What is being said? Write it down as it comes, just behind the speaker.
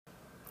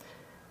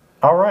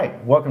All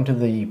right, welcome to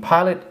the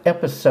pilot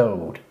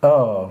episode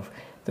of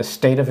The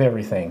State of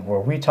Everything, where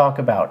we talk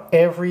about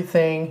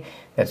everything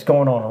that's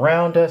going on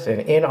around us and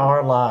in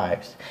our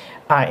lives.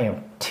 I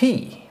am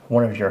T,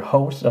 one of your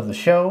hosts of the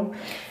show.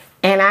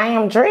 And I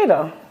am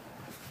Drita.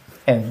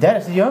 And that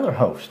is the other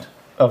host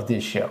of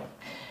this show.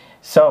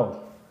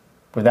 So,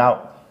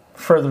 without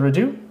further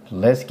ado,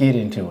 let's get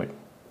into it.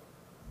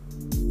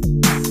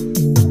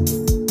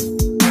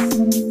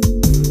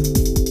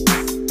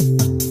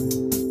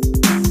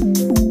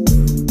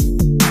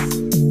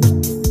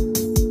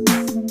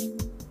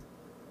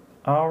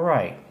 All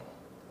right,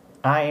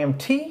 I am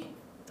T,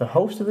 the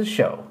host of the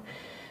show.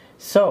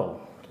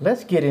 So,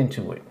 let's get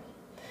into it.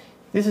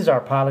 This is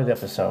our pilot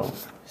episode.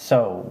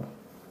 So,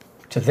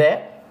 to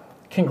that,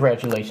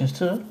 congratulations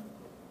to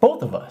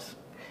both of us.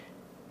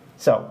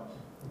 So,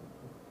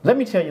 let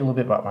me tell you a little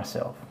bit about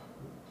myself.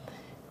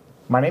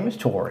 My name is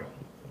Tori.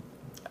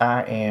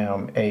 I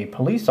am a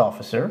police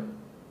officer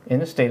in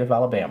the state of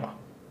Alabama.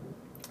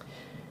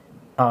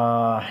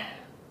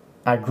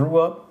 I grew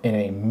up in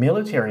a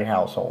military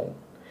household.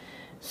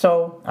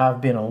 So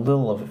I've been a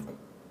little of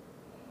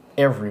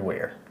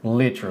everywhere,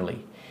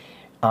 literally.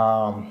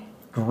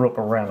 Grew up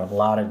around a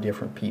lot of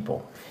different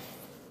people.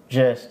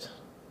 Just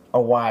a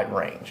wide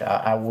range.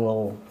 I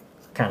will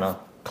kind of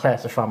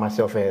classify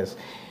myself as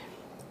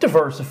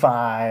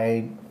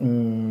diversified,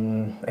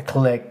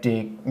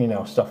 eclectic,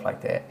 stuff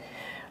like that.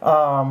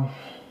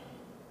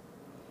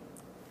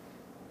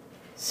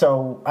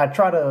 So I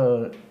try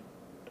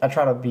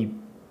to be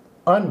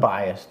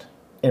unbiased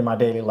in my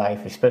daily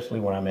life, especially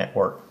when I'm at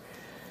work.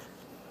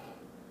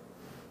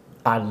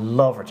 I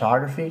love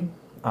photography.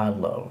 I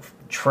love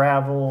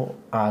travel.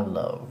 I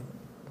love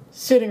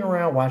sitting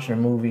around watching a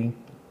movie.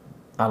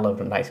 I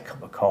love a nice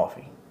cup of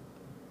coffee.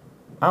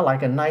 I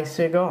like a nice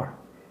cigar.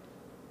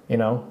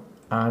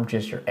 I'm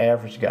just your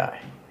average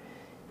guy.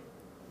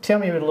 Tell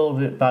me a little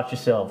bit about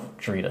yourself,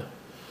 Drita.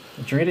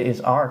 Drita is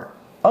our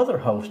other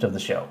host of the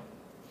show.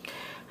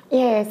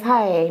 Yes,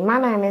 hi. My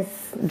name is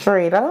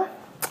Drita.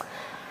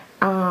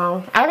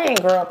 I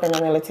didn't grow up in a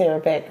military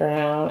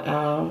background.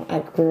 I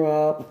grew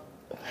up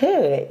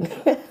hood.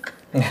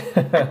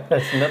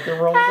 There's nothing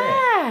wrong with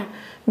that.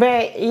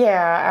 But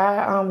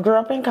yeah, I grew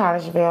up in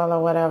Collegeville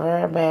or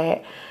whatever,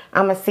 but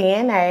I'm a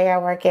CNA. I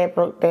work at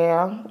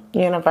Brookdale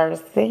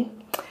University,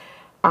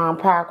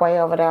 Parkway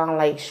over there on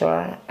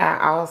Lakeshore.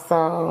 I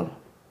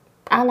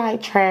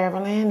like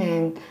traveling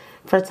and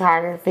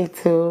photography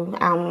too.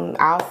 I'm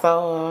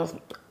also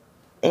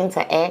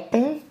into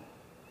acting.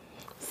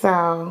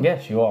 So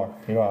yes, you are.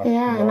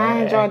 Yeah, and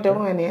I enjoy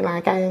doing it.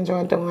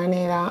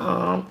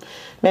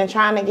 Been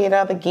trying to get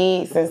other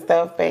gigs and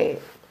stuff, but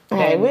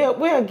hey,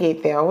 we'll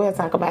get there. We'll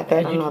talk about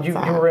that another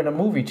time. You were in a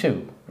movie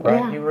too, right?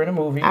 Yeah. You were in a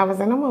movie. I was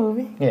in a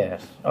movie.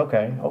 Yes.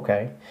 Okay.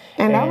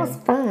 And that was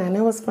fun.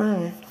 It was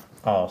fun.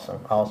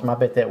 Awesome. I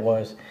bet that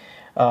was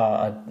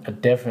a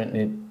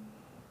definite,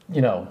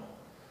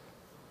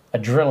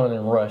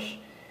 adrenaline rush.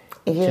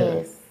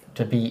 Yes.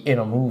 To be in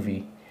a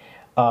movie.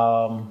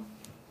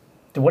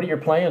 What are your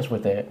plans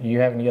with that? Do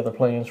you have any other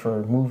plans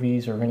for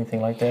movies or anything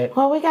like that?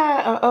 Well, we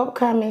got an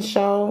upcoming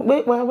show.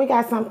 We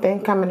got something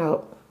coming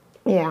up.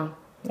 Yeah.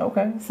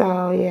 Okay.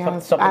 So, yeah.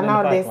 Something I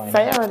know this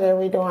pipeline. Saturday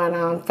we're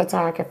doing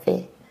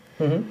photography.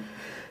 Mm-hmm.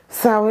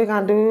 So we're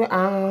going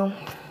to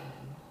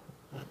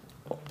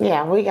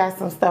do, we got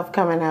some stuff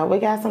coming up. We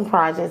got some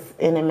projects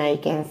in the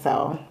making,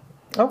 so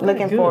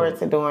looking forward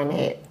to doing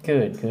it.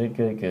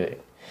 Good.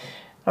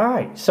 All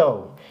right,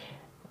 so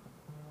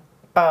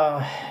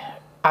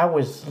I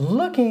was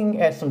looking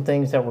at some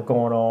things that were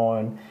going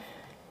on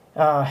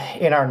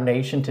in our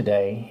nation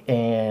today,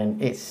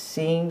 and it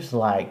seems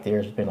like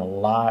there's been a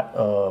lot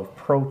of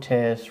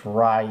protests,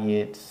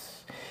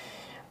 riots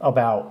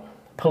about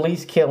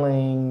police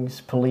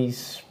killings,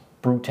 police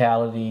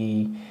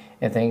brutality,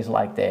 and things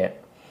like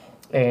that.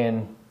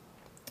 And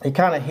it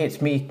kind of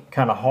hits me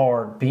kind of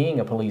hard being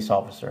a police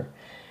officer.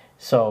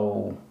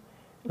 So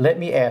let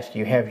me ask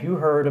you, have you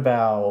heard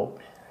about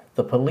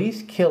the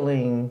police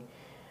killing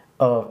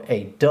of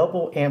a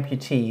double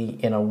amputee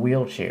in a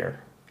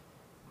wheelchair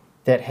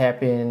that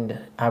happened,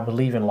 I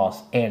believe, in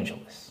Los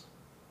Angeles?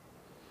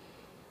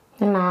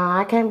 No,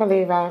 I can't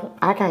believe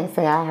I can't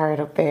say I heard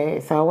of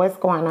that. So what's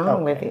going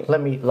on with it?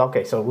 Let me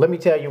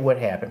tell you what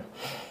happened.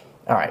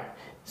 All right.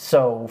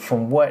 So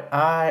from what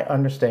I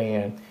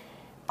understand,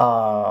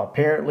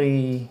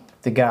 apparently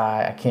the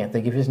guy, I can't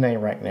think of his name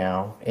right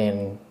now,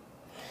 and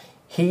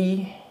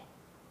he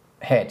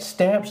had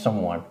stabbed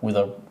someone with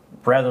a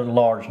rather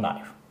large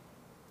knife.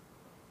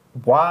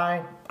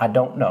 Why? I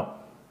don't know.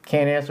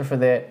 Can't answer for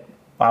that.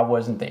 I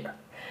wasn't there.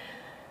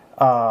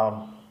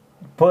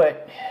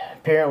 But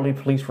apparently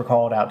police were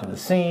called out to the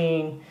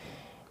scene,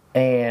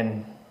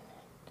 and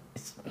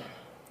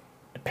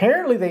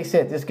apparently they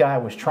said this guy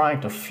was trying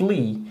to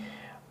flee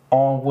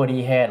on what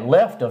he had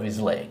left of his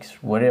legs,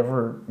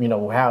 whatever,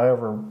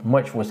 however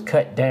much was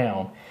cut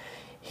down.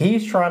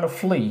 He's trying to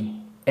flee,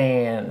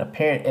 and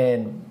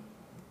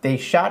they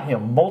shot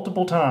him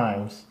multiple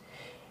times,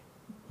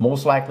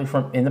 most likely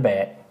from in the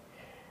back.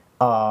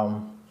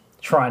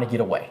 trying to get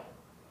away.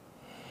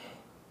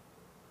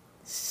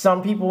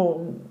 Some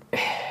people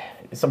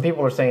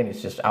are saying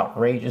it's just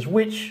outrageous,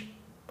 which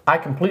I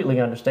completely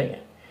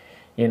understand.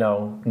 You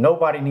know,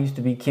 nobody needs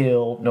to be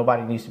killed,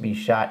 nobody needs to be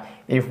shot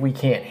if we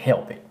can't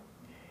help it.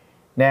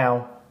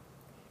 Now,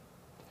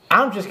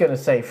 I'm just going to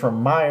say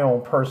from my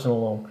own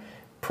personal,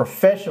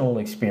 professional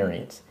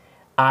experience,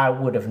 I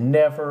would have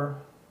never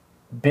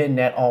been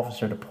that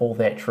officer to pull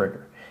that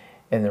trigger.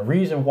 And the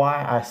reason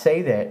why I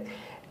say that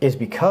is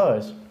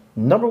because,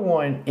 number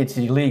one, it's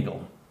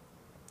illegal.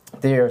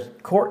 There's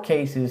court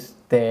cases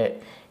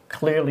that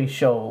clearly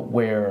show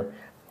where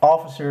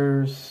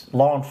officers,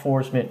 law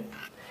enforcement,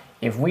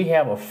 if we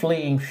have a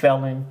fleeing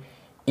felon,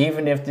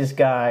 even if this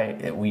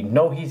guy, we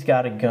know he's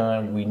got a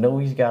gun, we know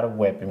he's got a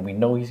weapon, we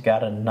know he's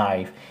got a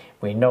knife,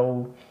 we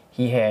know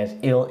he has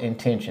ill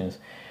intentions,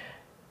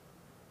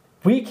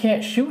 we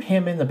can't shoot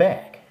him in the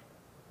back.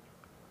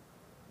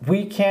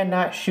 We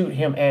cannot shoot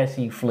him as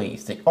he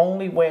flees. The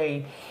only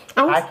way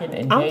I can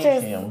engage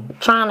him. I'm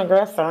just trying to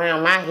grasp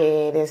around my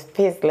head is if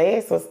his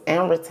legs was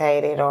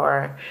amputated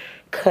or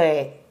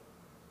cut,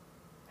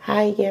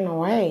 how he getting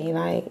away?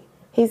 Like,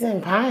 he's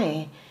in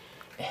pain.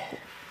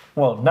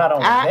 Well, not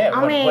only that.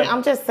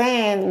 I'm just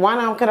saying, one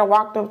of them could have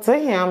walked up to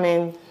him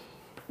and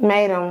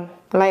made him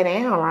lay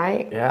down,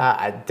 right?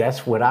 Yeah,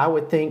 that's what I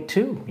would think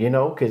too, you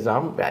know, because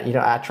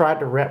I tried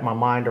to wrap my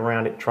mind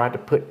around it, tried to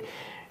put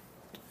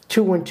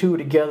 2 and 2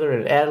 together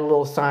and add a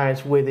little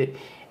science with it.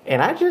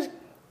 And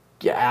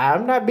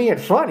I'm not being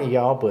funny,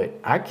 y'all, but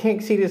I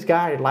can't see this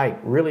guy like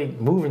really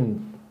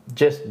moving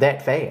just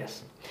that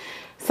fast.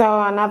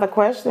 So another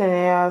question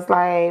is,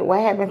 like,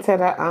 what happened to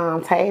the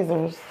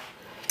tasers?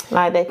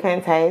 Like, they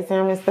couldn't tase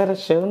him instead of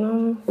shooting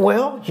him?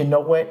 Well, you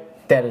know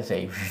what? That is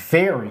a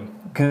very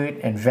good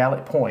and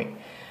valid point.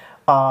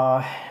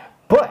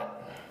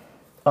 But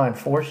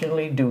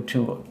unfortunately, due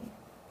to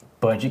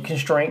budget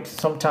constraints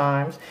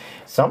sometimes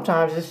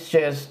it's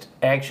just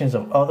actions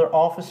of other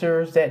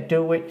officers that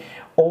do it,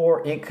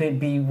 or it could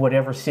be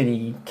whatever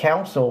city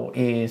council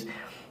is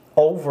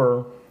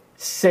over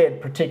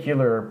said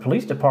particular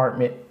police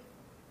department,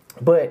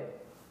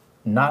 but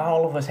not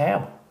all of us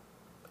have them.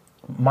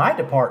 My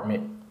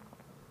department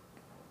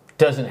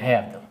doesn't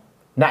have them.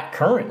 Not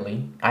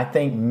currently. I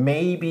think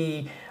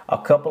maybe a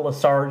couple of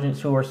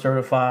sergeants who are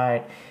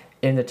certified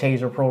in the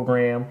taser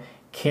program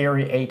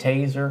carry a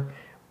taser,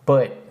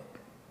 but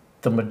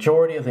the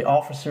majority of the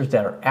officers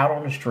that are out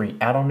on the street,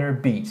 out on their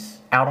beats,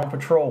 out on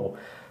patrol,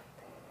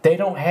 they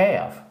don't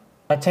have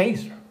a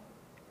taser.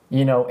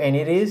 You know, and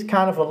it is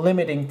kind of a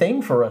limiting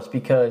thing for us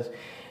because,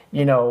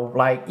 you know,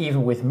 like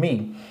even with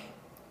me,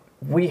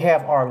 we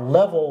have our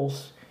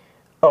levels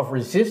of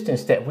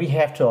resistance that we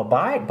have to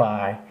abide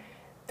by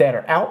that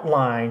are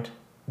outlined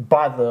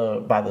by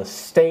the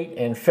state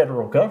and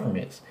federal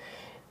governments.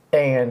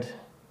 And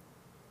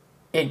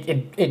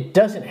it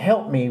doesn't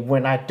help me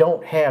when I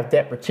don't have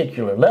that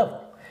particular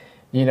level,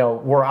 you know,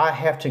 where I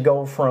have to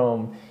go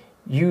from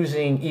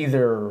using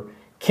either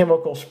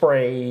chemical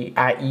spray,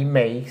 i.e.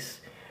 mace,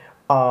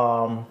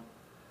 up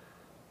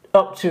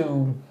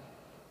to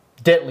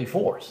deadly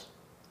force.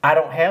 I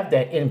don't have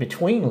that in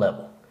between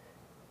level.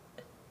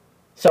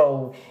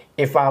 So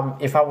if I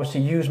was to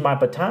use my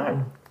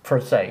baton per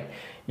se,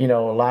 you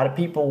know, a lot of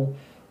people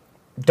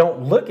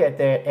don't look at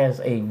that as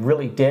a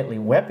really deadly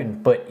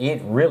weapon, but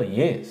it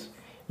really is.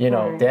 You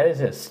know, that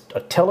is a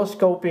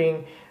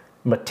telescoping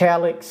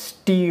metallic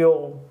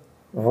steel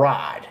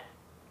rod.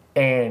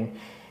 And,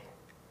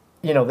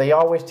 you know, they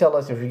always tell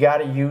us if you got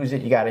to use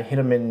it, you got to hit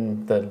them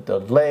in the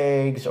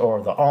legs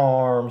or the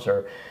arms.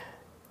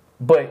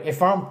 But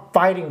if I'm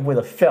fighting with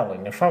a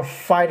felon, if I'm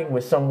fighting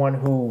with someone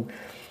who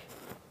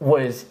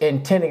was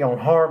intending on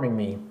harming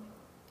me,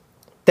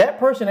 that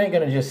person ain't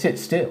going to just sit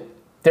still.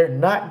 They're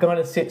not going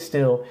to sit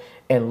still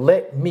and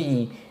let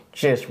me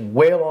just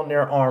wail on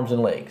their arms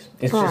and legs.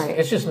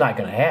 It's just not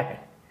going to happen.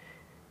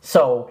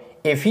 So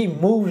if he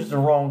moves the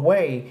wrong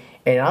way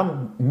and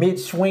I'm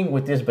mid-swing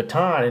with this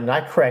baton and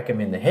I crack him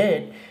in the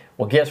head,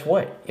 well, guess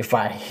what? If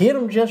I hit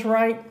him just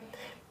right,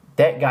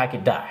 that guy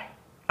could die.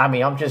 I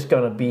mean, I'm just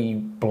going to be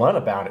blunt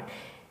about it.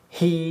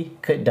 He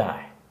could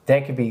die.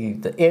 That could be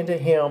the end of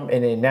him.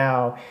 And then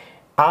now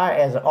I,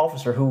 as an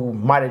officer who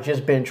might have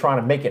just been trying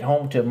to make it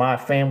home to my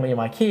family and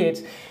my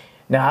kids,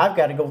 now I've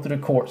got to go through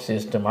the court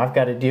system. I've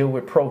got to deal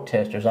with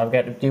protesters. I've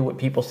got to deal with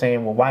people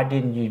saying, well, why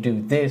didn't you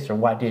do this or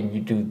why didn't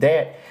you do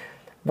that?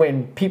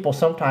 When people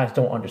sometimes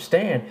don't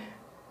understand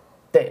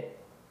that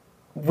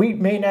we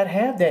may not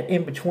have that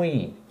in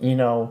between. You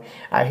know,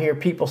 I hear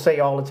people say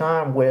all the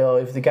time, well,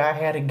 if the guy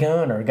had a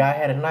gun or a guy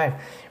had a knife,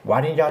 why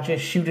didn't y'all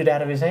just shoot it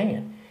out of his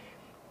hand?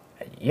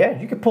 Yeah,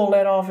 you could pull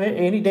that off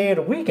any day of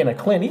the week in a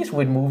Clint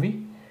Eastwood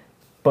movie,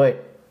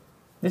 but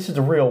this is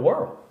the real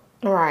world.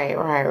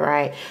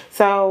 Right.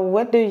 So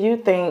what do you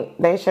think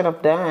they should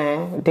have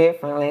done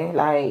differently?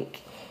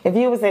 Like, if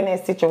you was in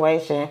that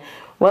situation,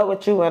 what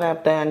would you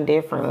have done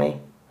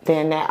differently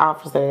than that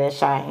officer that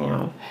shot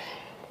him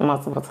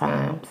multiple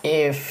times?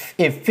 If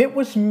it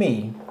was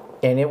me,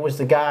 And it was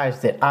the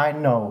guys that I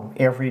know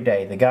every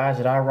day, the guys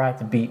that I ride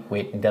the beat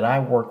with and that I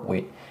work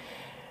with.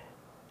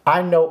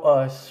 I know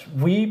us,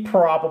 we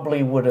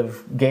probably would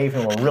have gave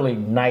him a really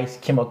nice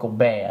chemical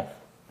bath.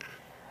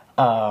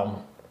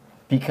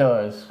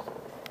 Because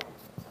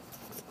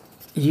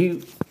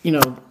you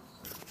know,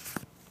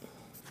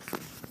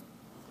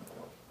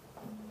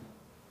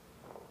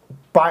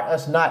 by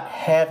us not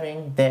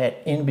having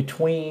that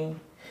in-between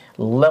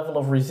level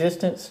of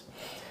resistance,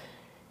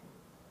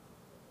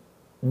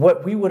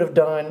 what we would have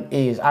done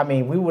is, I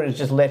mean, we would have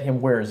just let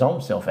him wear his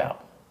own self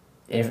out.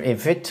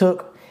 If it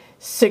took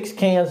 6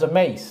 cans of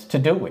mace to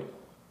do it,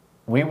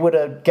 we would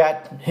have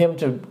got him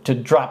to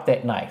drop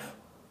that knife.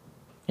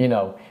 You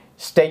know,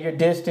 stay your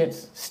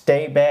distance,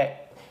 stay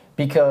back,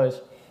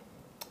 because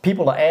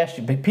people will ask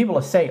you, people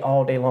will say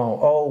all day long,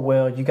 oh,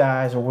 well, you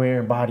guys are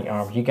wearing body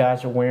armor. You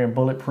guys are wearing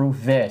bulletproof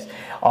vests.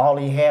 All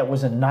he had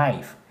was a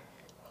knife.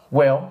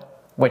 Well,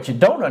 what you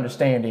don't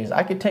understand is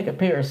I could take a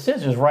pair of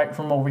scissors right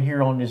from over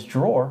here on this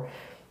drawer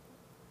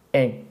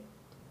and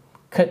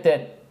cut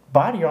that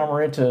body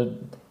armor into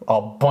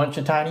a bunch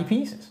of tiny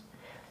pieces.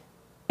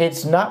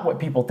 It's not what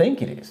people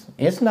think it is.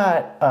 It's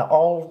not an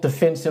all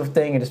defensive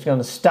thing and it's going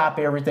to stop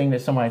everything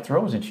that somebody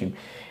throws at you.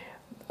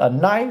 A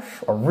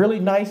knife, a really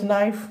nice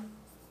knife,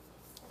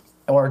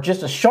 or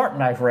just a sharp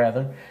knife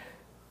rather,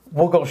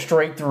 will go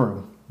straight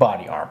through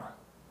body armor.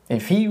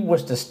 If he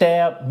was to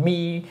stab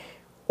me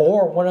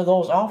or one of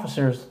those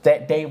officers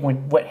that day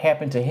when what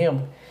happened to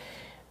him,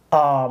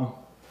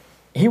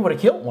 he would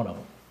have killed one of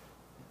them.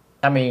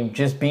 I mean,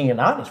 just being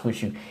honest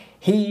with you,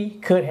 he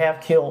could have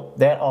killed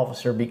that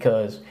officer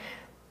because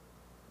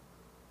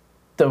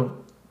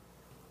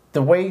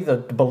the way the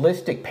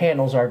ballistic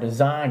panels are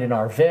designed in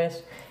our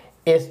vest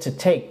is to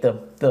take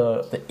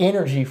the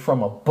energy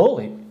from a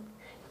bullet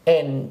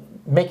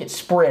and make it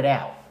spread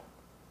out.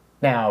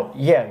 Now,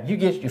 yeah,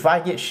 if I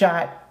get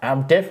shot,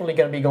 I'm definitely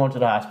going to be going to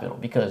the hospital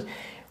because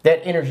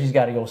that energy's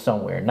got to go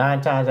somewhere.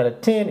 9 times out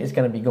of 10, it's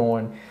going to be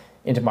going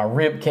into my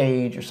rib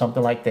cage or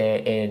something like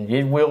that, and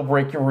it will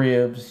break your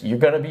ribs. You're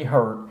going to be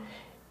hurt,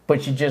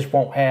 but you just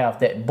won't have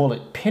that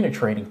bullet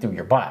penetrating through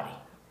your body.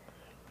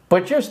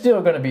 But you're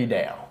still going to be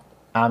down.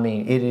 I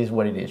mean, it is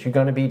what it is. You're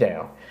going to be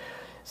down.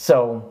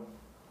 So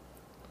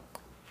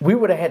we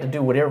would have had to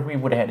do whatever we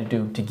would have had to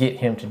do to get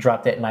him to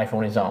drop that knife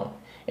on his own.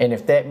 And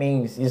if that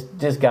means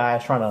this guy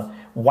is trying to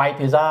wipe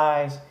his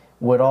eyes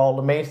with all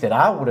the mace that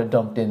I would have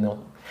dumped in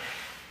them,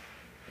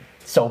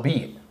 so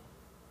be it.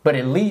 But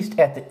at least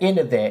at the end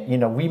of that, you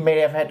know, we may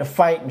have had to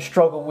fight and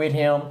struggle with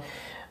him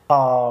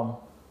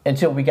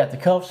until we got the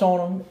cuffs on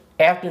him.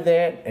 After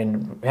that,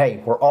 and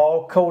hey, we're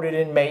all coated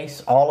in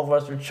mace. All of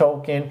us are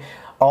choking.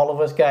 All of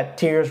us got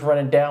tears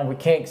running down. We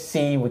can't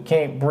see. We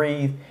can't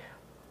breathe.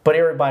 But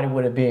everybody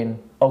would have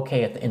been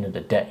okay at the end of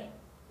the day.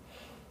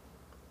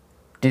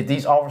 Did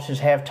these officers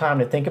have time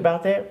to think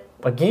about that?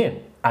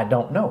 Again, I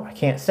don't know. I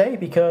can't say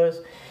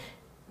because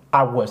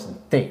I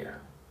wasn't there.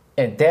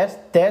 And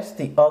that's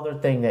the other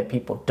thing that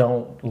people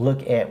don't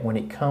look at when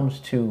it comes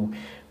to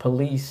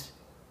police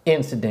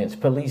incidents,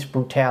 police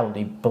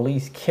brutality,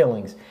 police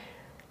killings.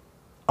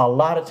 A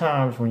lot of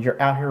times when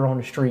you're out here on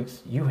the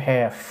streets, you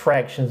have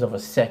fractions of a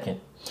second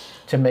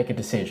to make a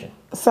decision.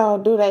 So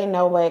do they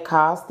know what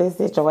caused this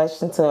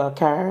situation to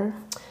occur?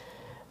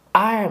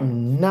 I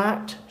am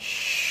not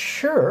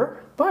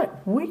sure,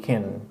 but we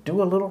can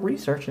do a little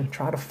research and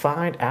try to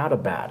find out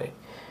about it.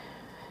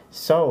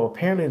 So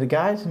apparently the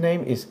guy's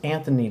name is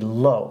Anthony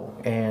Lowe,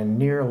 and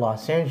near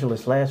Los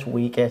Angeles last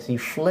week as he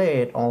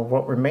fled on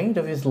what remained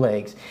of his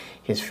legs,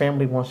 his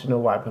family wants to know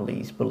why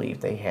police believe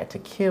they had to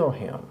kill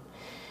him.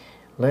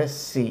 Let's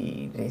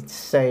see, they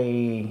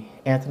say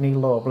Anthony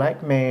Lowe, a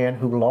black man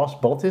who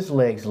lost both his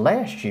legs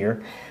last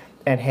year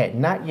and had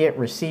not yet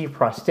received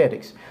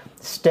prosthetics,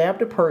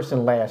 stabbed a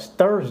person last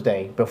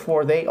Thursday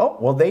before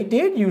they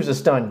did use a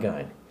stun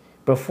gun.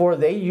 Before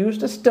they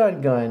used a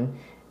stun gun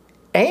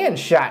and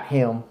shot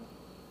him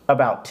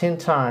about 10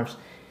 times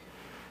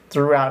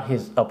throughout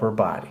his upper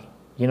body.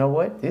 You know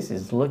what? This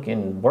is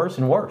looking worse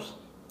and worse.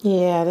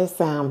 Yeah, this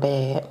sounds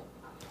bad.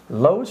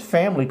 Lowe's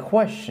family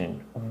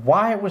questioned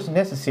why it was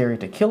necessary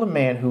to kill a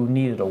man who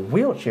needed a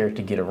wheelchair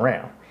to get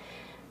around.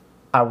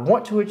 I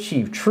want to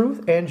achieve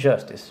truth and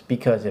justice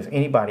because if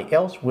anybody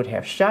else would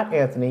have shot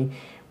Anthony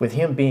with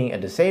him being a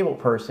disabled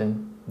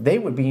person, they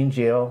would be in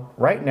jail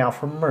right now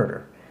for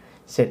murder,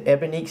 said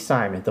Ebonique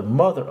Simon, the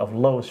mother of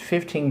Lowe's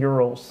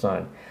 15-year-old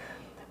son.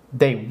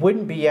 They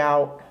wouldn't be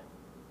out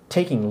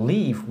taking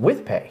leave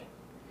with pay.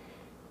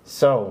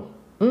 So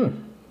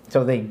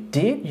they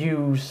did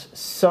use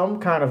some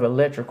kind of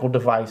electrical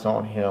device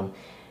on him.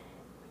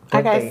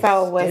 Okay,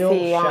 so was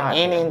he on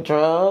any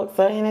drugs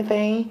or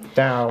anything?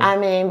 Down. I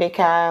mean,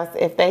 because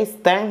if they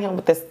stunned him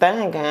with the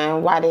stun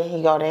gun, why did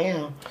he go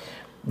down?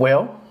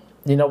 Well,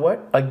 you know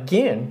what?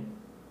 Again,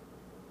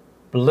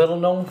 little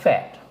known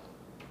fact.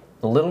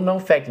 A little known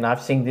fact, and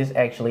I've seen this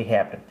actually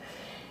happen.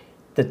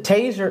 The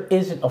taser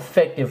isn't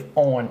effective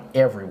on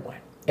everyone,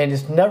 and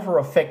it's never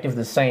effective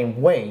the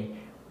same way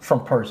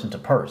from person to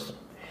person.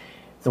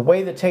 The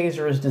way the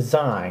taser is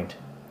designed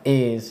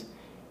is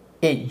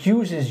it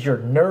uses your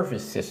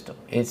nervous system.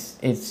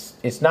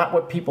 It's not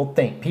what people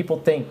think. People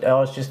think,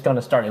 oh, it's just going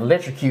to start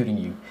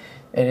electrocuting you,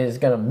 and it's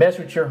going to mess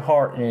with your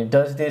heart, and it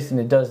does this and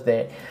it does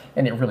that,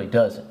 and it really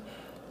doesn't.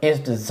 It's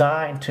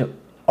designed to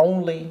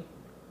only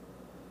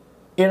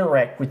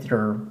interact with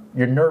your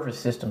nervous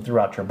system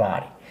throughout your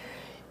body.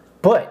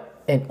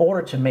 But in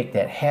order to make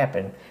that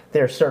happen,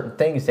 there are certain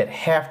things that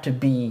have to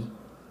be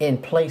in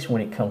place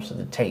when it comes to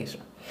the taser.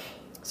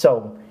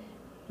 So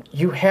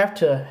you have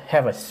to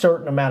have a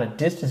certain amount of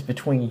distance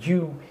between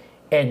you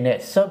and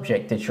that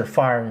subject that you're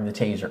firing the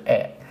taser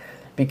at.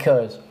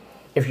 Because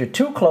if you're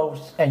too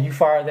close and you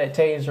fire that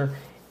taser,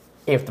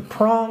 if the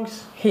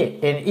prongs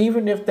hit, and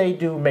even if they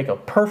do make a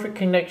perfect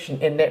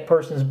connection in that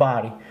person's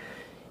body,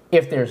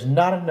 if there's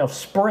not enough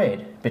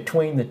spread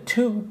between the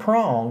two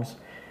prongs,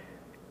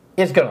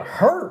 it's going to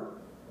hurt,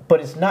 but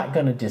it's not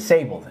going to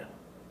disable them.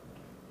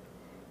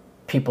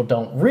 People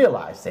don't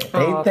realize that.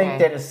 They think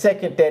that the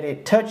second that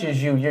it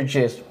touches you, you're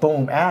just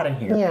boom out of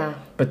here. Yeah.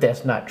 But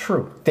that's not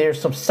true. There's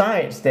some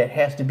science that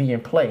has to be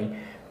in play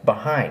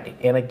behind it.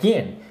 And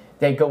again,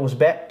 that goes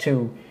back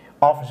to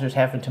officers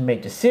having to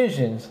make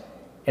decisions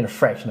in a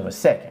fraction of a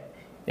second.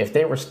 If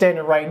they were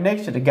standing right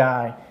next to the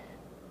guy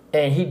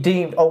and he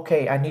deemed,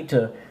 okay, I need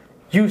to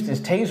use this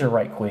taser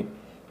right quick.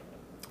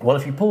 Well,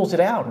 if he pulls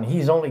it out and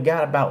he's only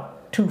got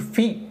about 2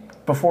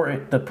 feet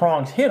before the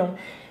prongs hit him,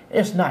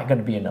 it's not going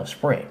to be enough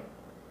spread.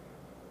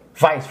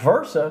 Vice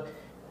versa,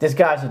 this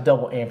guy's a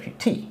double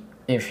amputee.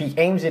 If he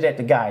aims it at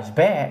the guy's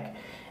back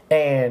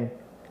and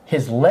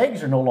his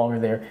legs are no longer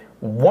there,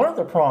 one of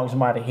the prongs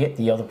might have hit,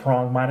 the other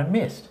prong might have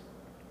missed.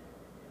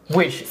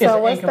 Which is an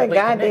incomplete connection. So was the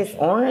guy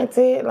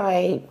disoriented?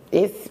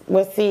 Like,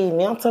 was he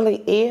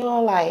mentally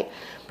ill? Like,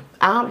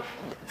 I'm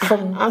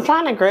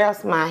trying to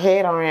grasp my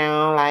head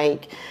around,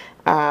 like,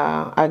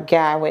 a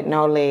guy with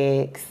no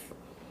legs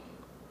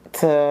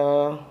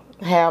to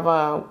have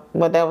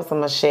that was a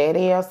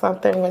machete or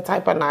something? What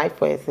type of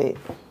knife was it?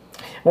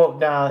 Well,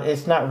 now,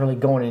 it's not really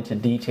going into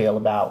detail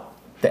about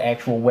the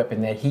actual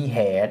weapon that he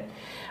had.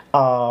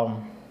 And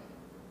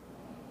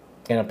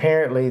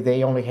apparently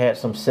they only had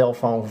some cell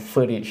phone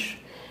footage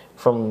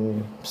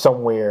from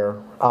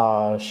somewhere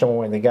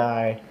showing the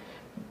guy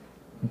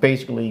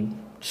basically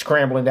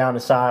scrambling down the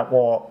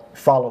sidewalk,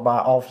 followed by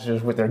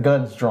officers with their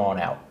guns drawn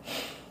out.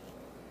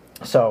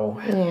 So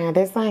yeah,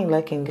 this ain't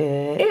looking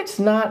good. It's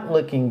not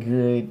looking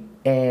good,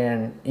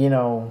 and you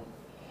know,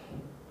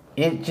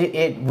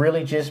 it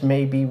really just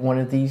may be one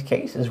of these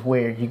cases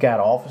where you got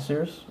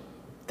officers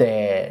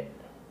that,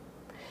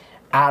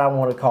 I don't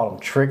want to call them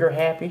trigger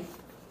happy.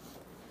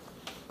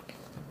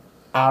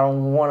 I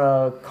don't want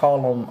to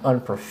call them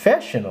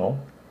unprofessional,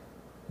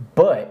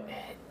 but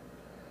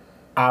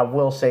I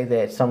will say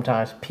that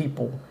sometimes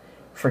people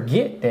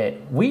forget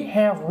that we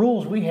have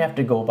rules we have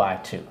to go by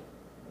too.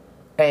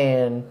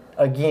 And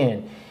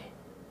again,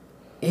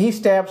 he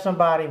stabbed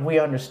somebody, we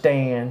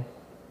understand,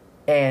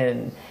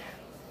 and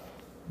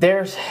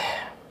there's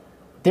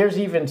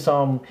even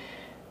some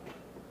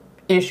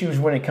issues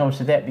when it comes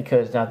to that,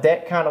 because now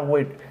that kind of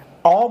would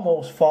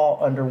almost fall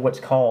under what's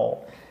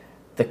called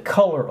the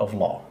color of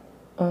law.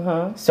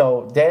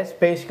 So that's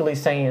basically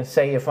saying,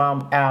 say if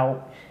I'm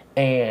out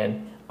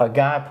and a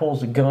guy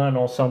pulls a gun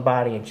on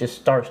somebody and just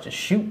starts to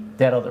shoot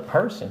that other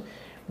person,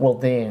 well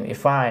then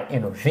if I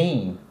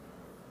intervene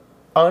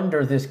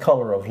under this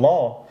color of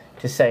law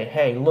to say,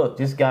 hey, look,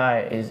 this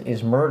guy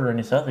is murdering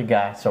this other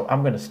guy, so I'm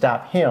going to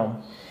stop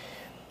him,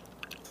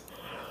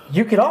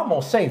 you could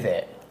almost say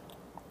that.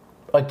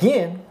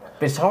 Again,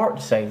 it's hard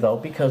to say though,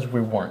 because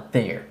we weren't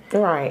there.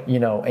 Right. You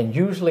know, and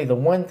usually the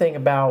one thing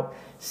about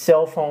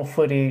cell phone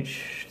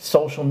footage,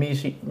 social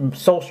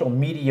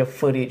media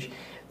footage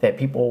that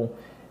people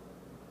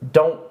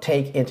don't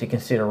take into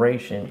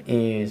consideration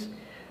is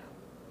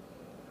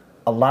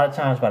a lot of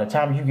times by the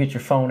time you get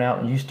your phone out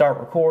and you start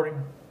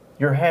recording,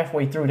 you're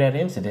halfway through that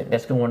incident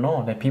that's going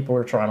on that people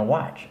are trying to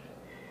watch.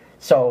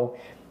 So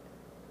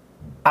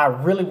I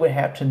really would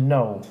have to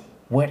know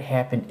what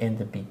happened in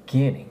the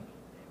beginning.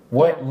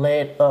 What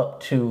led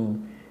up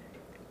to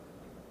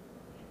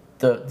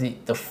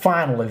the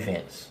final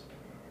events?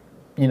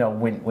 You know,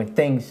 when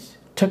things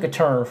took a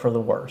turn for the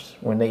worse,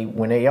 when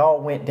they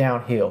all went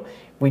downhill,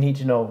 we need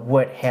to know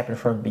what happened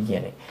from the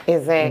beginning.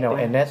 Exactly. You know,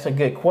 and that's a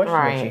good question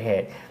that you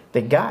had.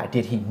 The guy,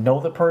 did he know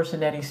the person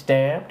that he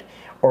stabbed,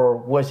 or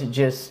was it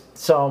just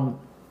some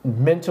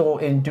mental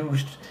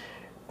induced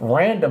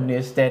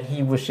randomness that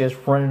he was just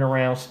running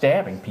around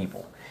stabbing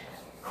people?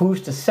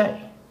 Who's to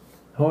say?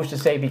 Who's to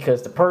say?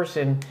 Because the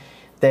person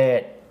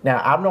that, now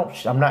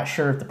I'm not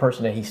sure if the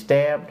person that he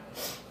stabbed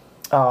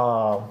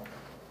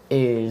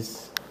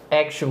is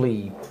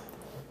actually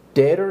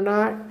dead or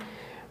not,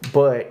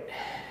 but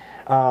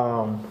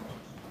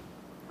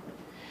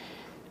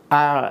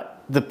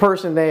the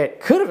person that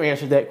could have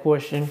answered that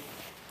question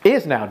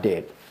is now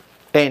dead,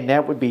 and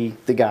that would be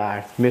the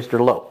guy, Mr.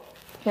 Lowe.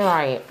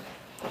 Right.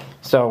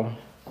 So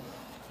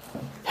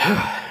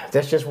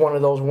that's just one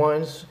of those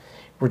ones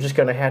we're just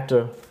gonna have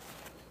to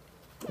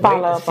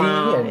follow up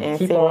on and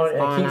keep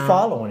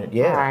following it.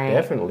 Yeah, right.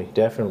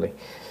 Definitely.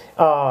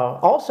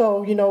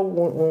 Also,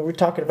 when we're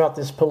talking about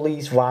this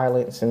police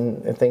violence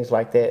and things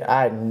like that,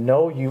 I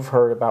know you've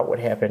heard about what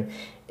happened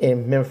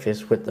in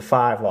Memphis with the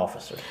 5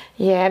 officers.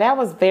 Yeah, that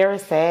was very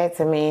sad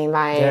to me.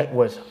 Like, That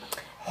was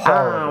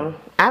horrible.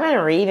 I've been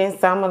reading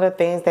some of the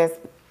things that's,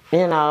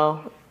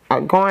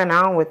 going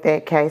on with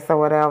that case or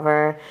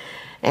whatever.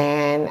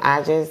 And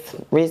I just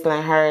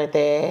recently heard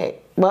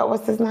that, what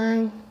was his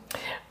name?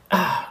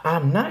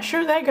 I'm not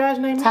sure that guy's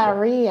name.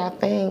 Tyree, I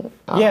think.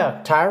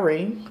 Yeah,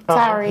 Tyree.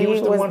 Tyree he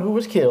was the one who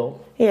was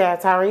killed. Yeah,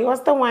 Tyree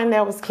was the one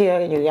that was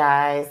killed, you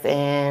guys.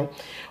 And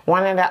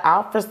one of the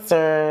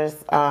officers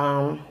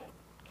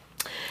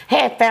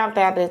had found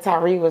out that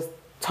Tyree was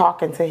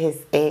talking to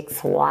his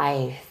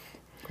ex-wife.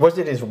 Was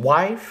it his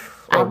wife?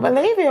 I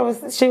believe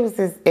she was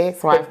his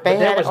ex-wife. But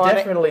there was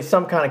definitely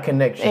some kind of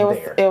connection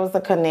there. It was a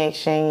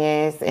connection,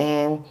 yes.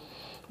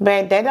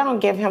 But they don't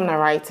give him the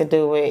right to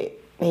do what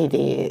he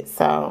did.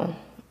 So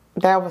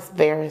that was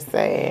very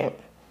sad.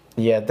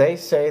 Yeah, they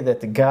say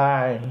that the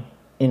guy,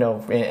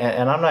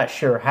 and I'm not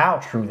sure how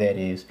true that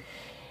is,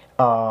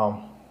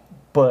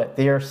 but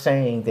they're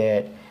saying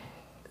that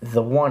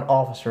the one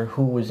officer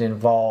who was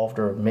involved,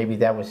 or maybe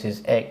that was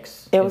his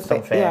ex in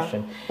some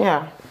fashion,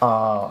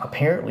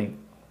 apparently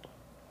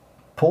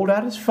pulled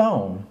out his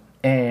phone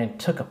and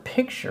took a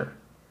picture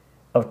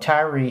of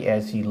Tyree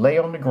as he lay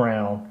on the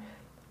ground,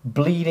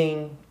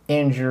 bleeding,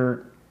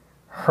 injured,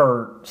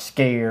 hurt,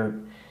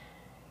 scared,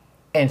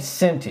 and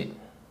sent it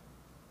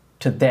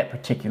to that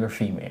particular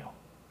female.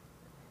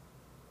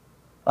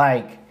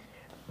 Like,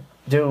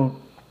 dude,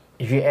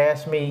 if you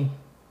ask me,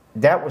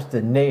 that was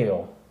the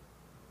nail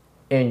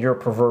in your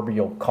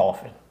proverbial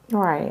coffin.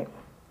 Right.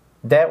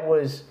 That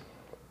was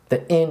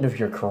the end of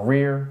your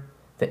career,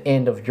 the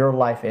end of your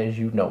life as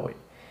you know it.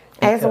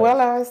 As well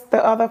as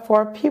the other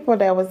 4 people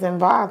that was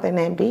involved in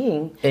that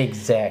being.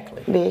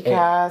 Exactly.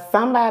 Because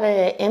somebody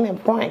at any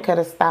point could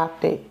have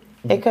stopped it.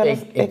 It could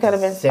have been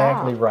stopped.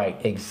 Exactly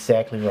right.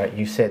 Exactly right.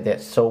 You said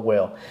that so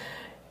well.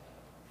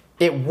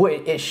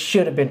 It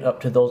should have been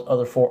up to those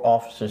other 4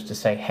 officers to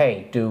say,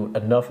 hey, dude,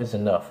 enough is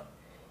enough.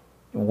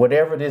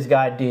 Whatever this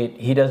guy did,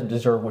 he doesn't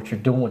deserve what you're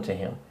doing to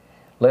him.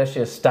 Let's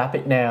just stop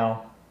it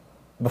now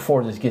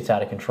before this gets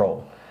out of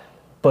control.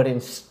 But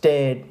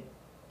instead,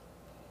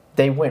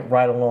 they went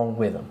right along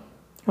with him.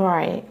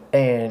 Right.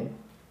 And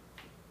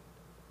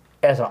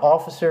as an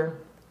officer,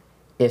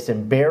 it's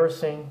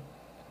embarrassing.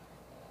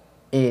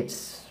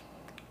 It's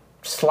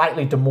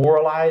slightly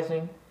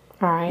demoralizing.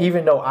 Right.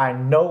 Even though I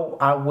know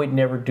I would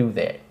never do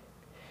that.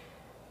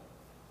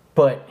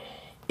 But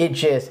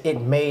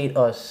it made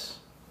us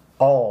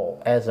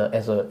all as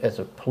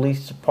a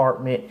police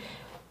department,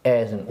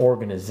 as an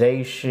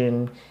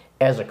organization,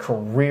 as a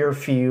career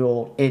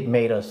field, it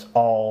made us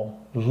all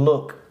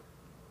look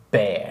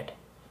bad.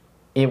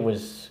 It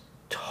was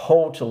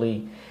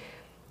totally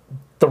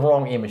the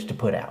wrong image to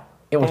put out.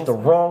 It was the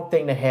wrong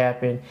thing to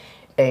happen.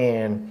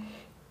 And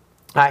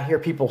I hear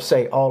people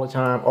say all the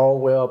time, oh,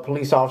 well,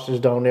 police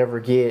officers never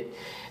get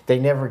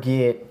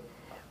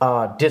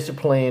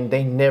disciplined.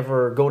 They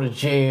never go to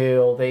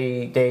jail.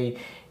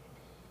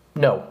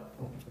 No,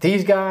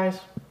 these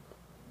guys,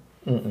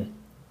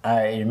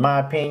 in my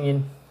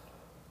opinion,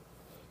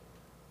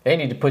 they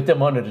need to put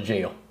them under the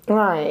jail.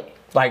 Right.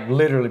 Like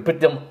literally put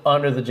them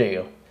under the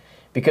jail,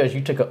 because you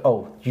took an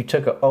oath. You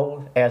took an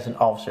oath as an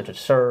officer to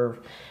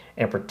serve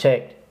and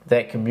protect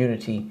that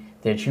community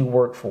that you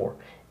work for,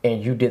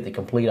 and you did the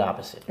complete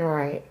opposite.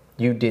 Right.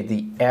 You did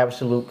the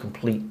absolute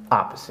complete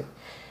opposite.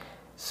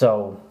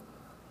 So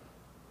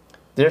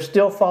they're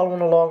still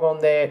following along on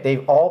that.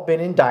 They've all been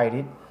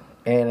indicted,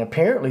 and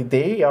apparently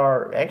they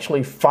are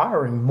actually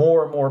firing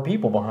more and more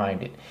people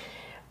behind it.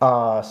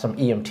 Some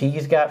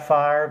EMTs got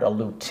fired. A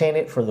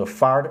lieutenant for the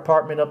fire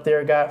department up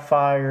there got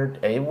fired.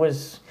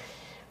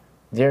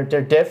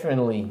 They're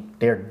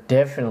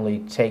definitely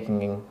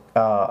taking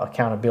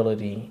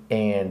accountability,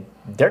 and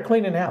they're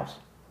cleaning house.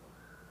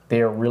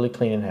 They're really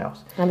cleaning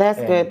house. And that's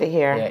good to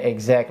hear. Yeah,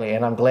 exactly.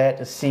 And I'm glad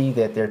to see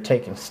that they're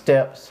taking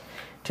steps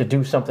to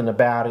do something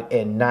about it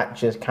and not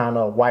just kind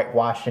of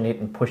whitewashing it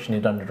and pushing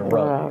it under the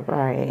rug.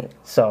 Right.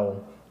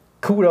 So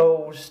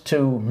kudos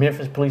to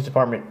Memphis Police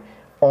Department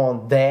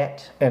on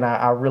that, and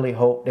I really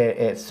hope that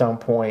at some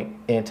point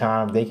in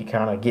time they can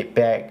kind of get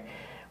back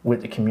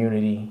with the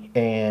community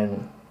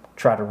and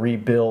try to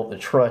rebuild the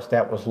trust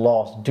that was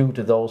lost due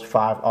to those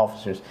 5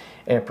 officers,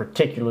 and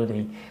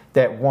particularly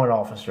that one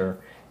officer,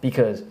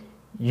 because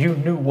you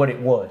knew what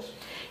it was.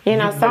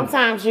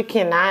 Sometimes you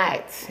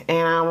cannot,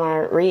 and I'm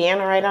going to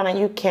reiterate on it,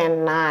 you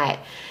cannot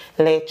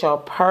let your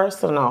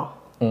personal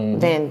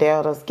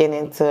vendettas get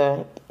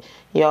into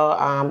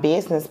your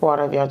business part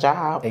of your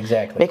job.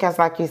 Exactly. Because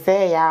like you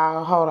said,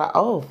 y'all hold an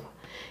oath.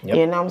 Yep.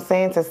 You know what I'm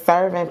saying? To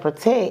serve and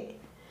protect.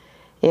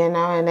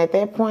 And at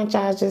that point,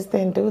 y'all just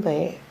didn't do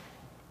that.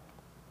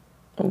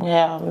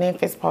 Well,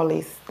 Memphis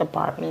Police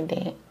Department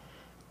did.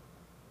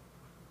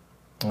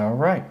 All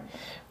right.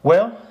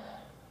 Well,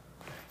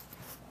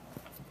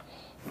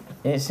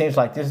 it seems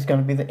like this is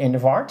going to be the end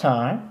of our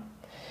time.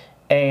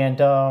 And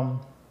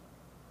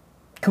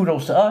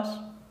kudos to us.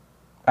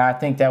 I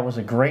think that was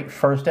a great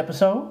first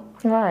episode.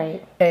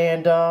 Right.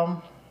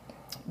 And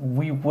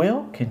we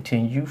will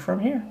continue from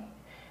here.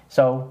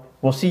 So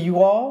we'll see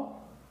you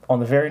all on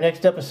the very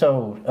next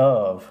episode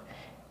of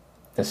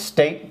The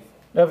State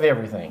of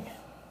Everything.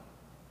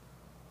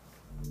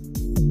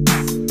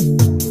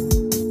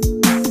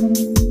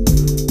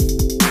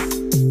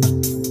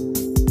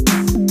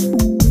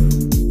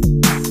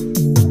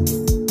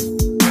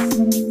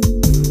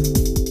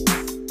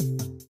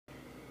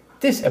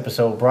 This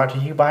episode brought to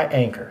you by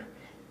Anchor.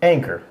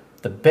 Anchor,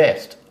 the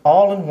best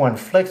all-in-one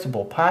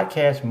flexible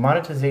podcast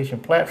monetization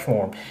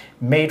platform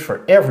made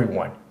for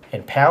everyone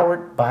and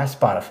powered by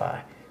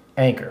Spotify.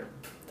 Anchor,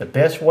 the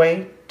best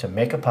way to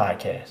make a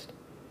podcast.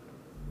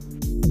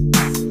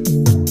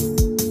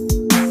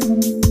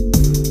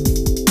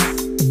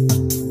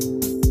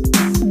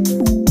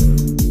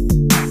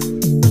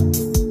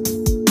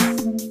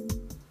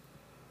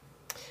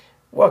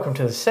 Welcome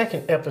to the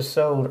second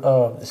episode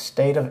of The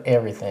State of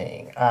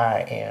Everything.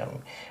 I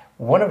am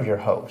one of your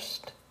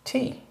hosts,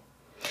 T.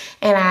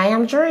 And I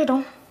am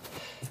Drita.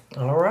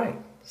 All right.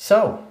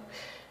 So,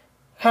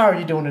 how are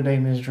you doing today,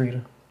 Ms.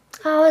 Drita?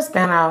 Oh, it's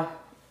been a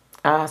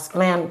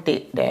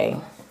splendid day.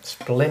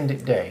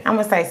 Splendid day. I'm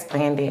going to say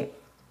splendid.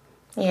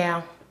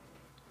 Yeah.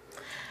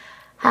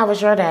 How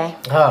was your day?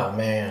 Oh,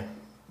 man.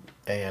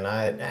 And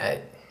I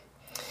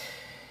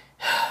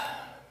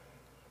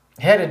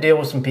had to deal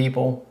with some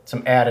people,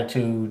 some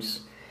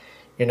attitudes.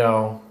 You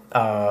know,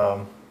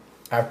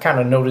 I've kind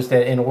of noticed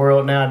that in the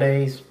world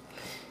nowadays,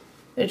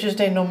 there just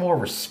ain't no more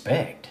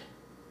respect.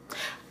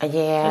 Yeah,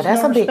 There's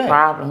that's no a big respect.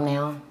 problem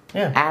now.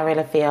 Yeah. I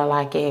really feel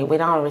like we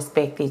don't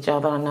respect each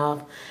other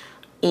enough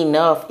in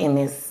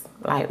this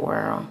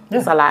world.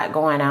 There's a lot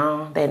going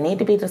on that need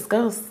to be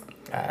discussed.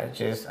 I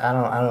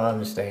don't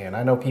understand.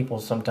 I know people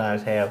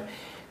sometimes have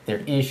their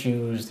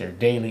issues, their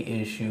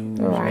daily issues,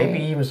 Right.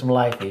 maybe even some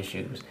life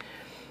issues.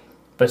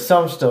 But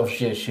some stuff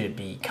just should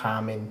be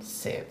common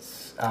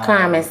sense.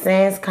 Common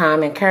sense,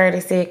 common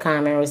courtesy,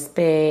 common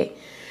respect.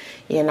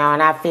 You know,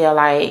 and I feel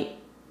like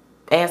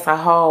as a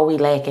whole, we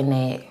lacking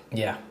that.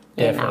 Yeah,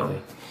 You know.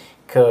 definitely.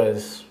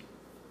 Because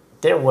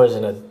there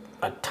wasn't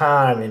a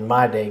time in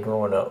my day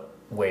growing up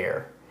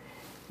where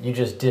you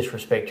just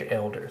disrespect your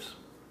elders.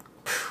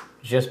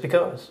 Just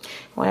because.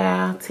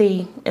 Well,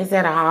 T, it's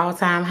at an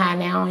all-time high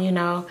now, you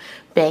know.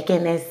 Back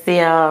in the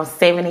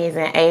 70s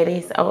and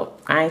 80s. Oh,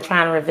 I ain't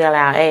trying to reveal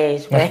our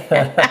age, but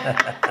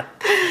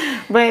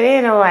but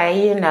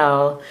anyway, you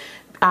know,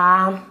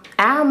 our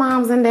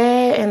moms and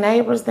dad and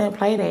neighbors didn't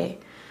play that.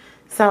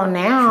 So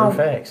now, True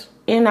facts.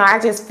 you know, I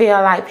just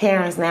feel like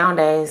parents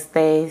nowadays,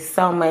 they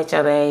so much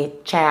of their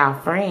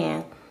child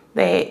friends,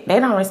 they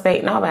don't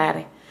respect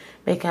nobody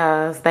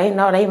because they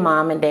know they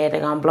mom and dad are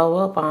going to blow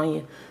up on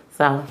you.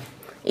 So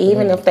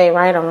even if they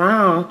right or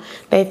wrong,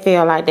 they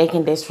feel like they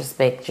can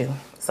disrespect you.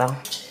 So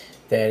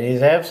That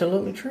is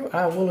absolutely true.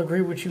 I will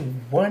agree with you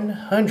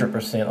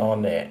 100%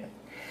 on that.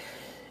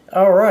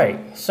 All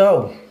right.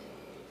 So,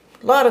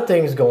 a lot of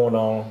things going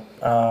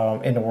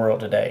on in the world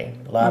today.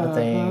 A lot of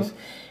things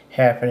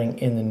happening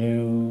in the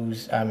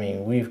news. I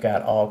mean, we've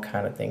got all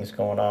kind of things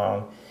going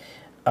on.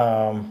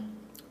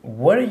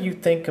 What do you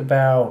think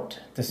about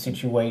the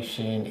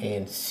situation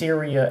in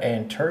Syria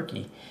and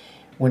Turkey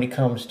when it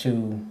comes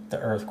to the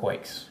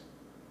earthquakes?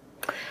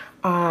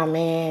 oh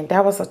man,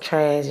 that was a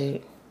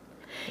tragedy.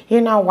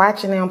 You know,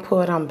 watching them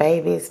pull them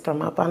babies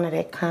from up under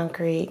that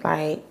concrete,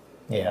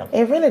 Yeah.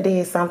 it really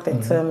did something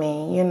to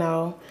me, you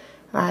know.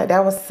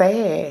 That was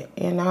sad,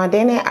 you know. And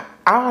then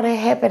all that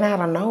happened out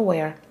of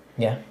nowhere.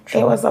 Yeah.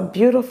 It was a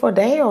beautiful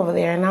day over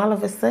there, and all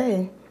of a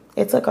sudden,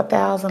 it took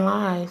 1,000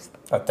 lives.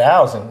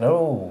 1,000?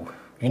 No.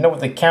 You know what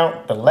the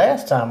count, the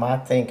last time I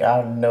think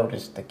I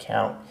noticed the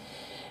count,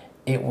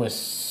 it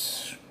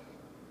was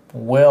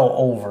well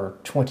over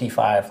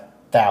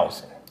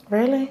 25,000.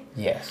 Really?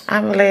 Yes.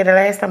 I believe the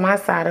last time I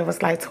saw it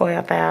was like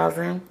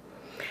 12,000.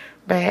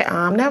 But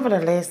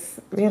nevertheless,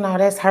 you know,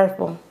 that's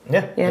hurtful.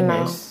 Yeah. You and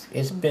know.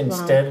 it's been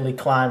steadily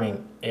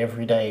climbing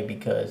every day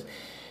because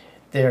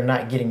they're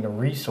not getting the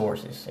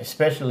resources,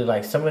 especially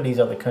like some of these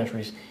other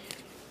countries.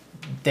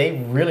 They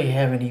really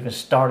haven't even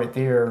started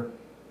their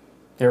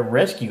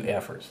rescue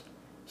efforts.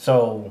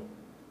 So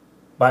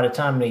by the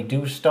time they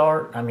do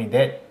start, I mean,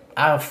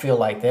 I feel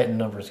like that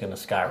number is going to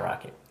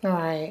skyrocket.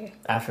 Right.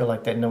 I feel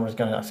like that number is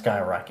going to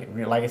skyrocket.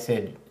 Like I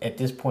said, at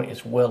this point,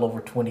 it's well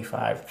over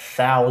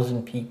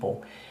 25,000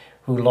 people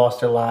who lost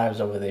their lives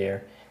over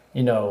there,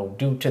 you know,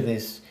 due to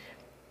this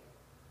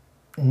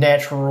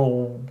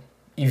natural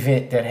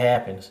event that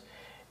happens,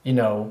 you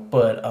know.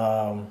 But,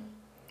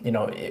 you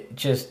know, it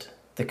just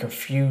the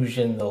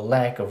confusion, the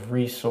lack of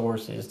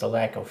resources, the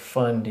lack of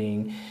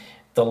funding,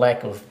 the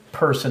lack of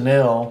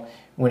personnel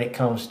when it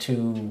comes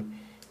to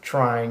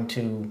trying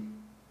to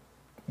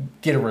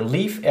get a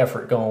relief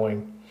effort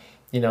going,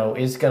 you know,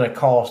 it's going to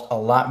cost a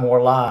lot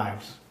more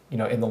lives, you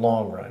know, in the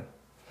long run.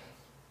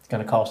 It's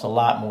going to cost a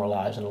lot more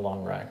lives in the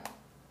long run.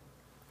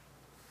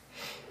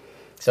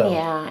 So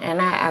Yeah,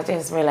 and I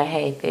just really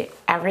hate it.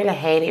 I really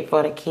hate it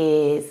for the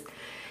kids,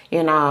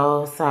 you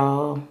know.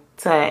 So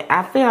So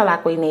I feel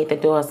like we need to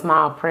do a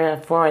small prayer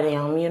for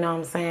them. You know what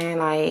I'm saying?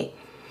 Like,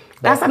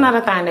 that's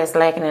another thing that's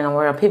lacking in the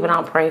world. People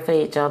don't pray for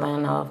each other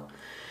enough.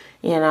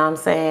 You know what I'm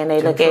saying?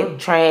 They look at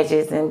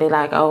tragedies and be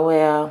like, oh,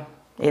 well,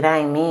 it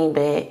ain't me.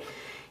 But,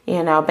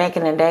 you know, back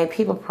in the day,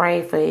 people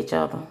prayed for each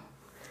other.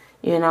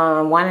 You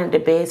know, and wanted the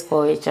best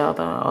for each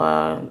other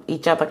or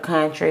each other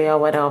country or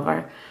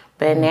whatever.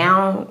 But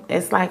now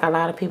it's like a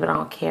lot of people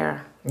don't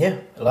care. Yeah,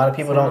 a lot of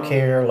people don't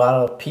care. A lot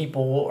of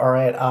people are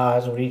at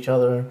odds with each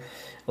other.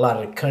 A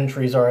lot of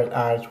countries are at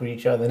odds with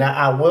each other. Now,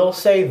 I will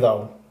say,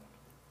 though,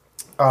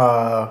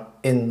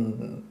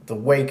 in the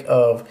wake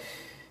of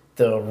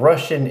the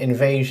Russian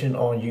invasion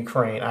on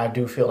Ukraine, I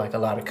do feel like a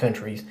lot of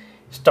countries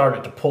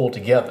started to pull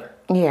together.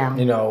 Yeah.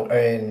 You know,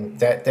 and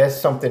that's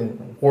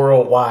something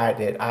worldwide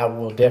that I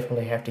will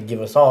definitely have to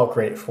give us all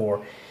credit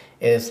for.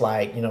 It's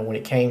like, you know, when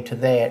it came to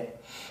that,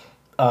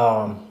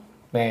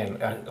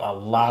 man, a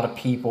lot of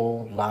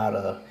people, a lot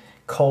of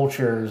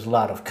cultures, a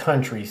lot of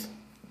countries,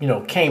 you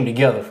know, came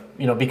together,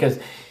 you know, because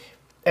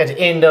at the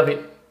end of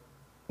it,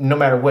 no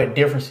matter what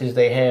differences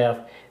they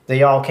have,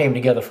 they all came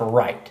together for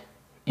right,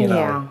 you know.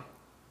 Yeah.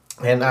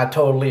 And I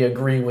totally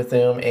agree with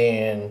them.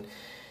 And,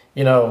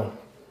 you know,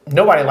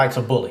 nobody likes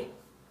a bully.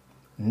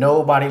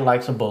 Nobody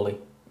likes a bully,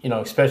 you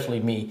know, especially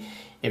me.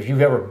 If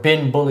you've ever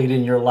been bullied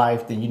in your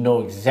life, then you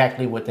know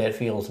exactly what that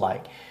feels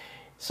like.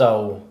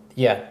 So,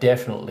 yeah,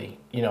 definitely,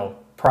 you know,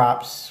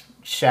 props,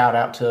 shout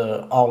out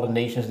to all the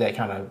nations that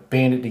kind of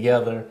banded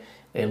together.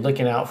 They're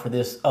looking out for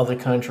this other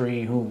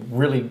country who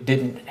really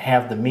didn't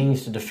have the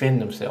means to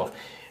defend themselves.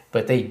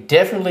 But they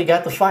definitely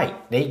got the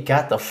fight. They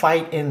got the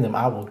fight in them.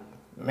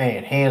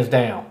 Man, hands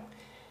down.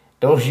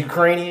 Those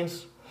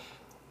Ukrainians,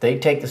 they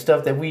take the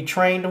stuff that we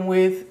trained them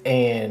with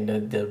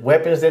and the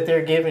weapons that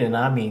they're giving, and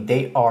I mean,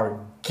 they are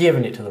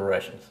giving it to the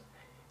Russians.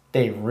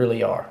 They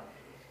really are.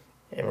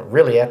 And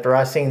really, after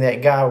I seen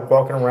that guy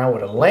walking around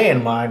with a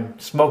landmine,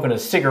 smoking a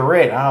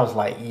cigarette, I was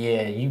like,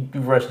 yeah, you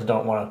Russians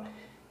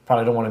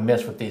probably don't want to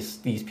mess with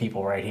these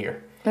people right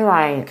here.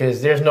 Right.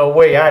 Because there's no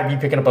way I'd be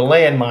picking up a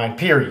landmine,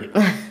 period.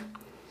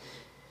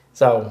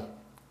 So,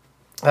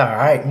 all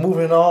right,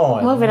 moving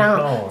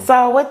on.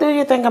 So, what do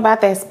you think about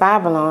that spy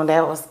balloon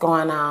that was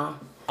going on?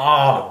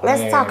 Oh,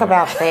 Let's talk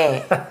about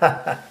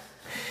that.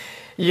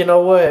 You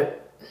know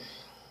what?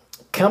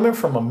 Coming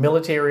from a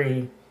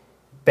military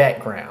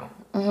background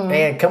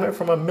and coming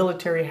from a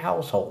military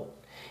household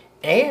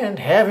and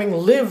having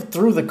lived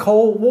through the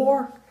Cold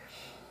War,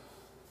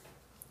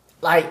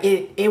 like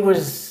it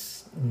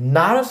was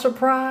not a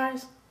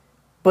surprise,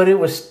 but it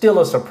was still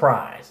a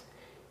surprise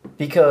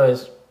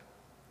because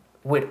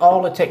with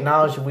all the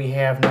technology we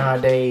have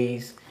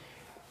nowadays,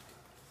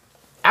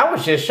 I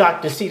was just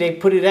shocked to see they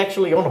put it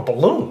actually on a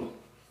balloon,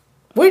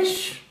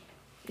 which,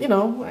 you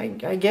know,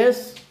 I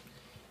guess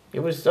it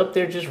was up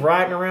there just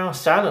riding around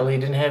silently. It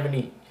didn't have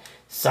any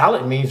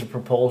solid means of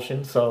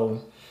propulsion.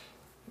 So,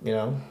 you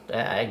know,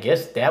 I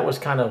guess that was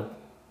kind of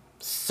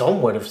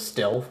somewhat of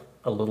stealth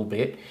a little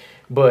bit,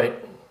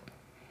 but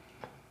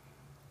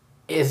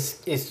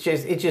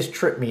it just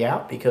tripped me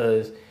out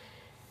because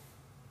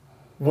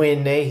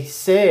when they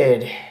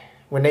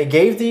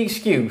gave the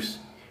excuse,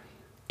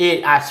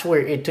 I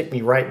swear it took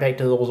me right back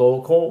to those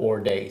old Cold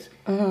War days.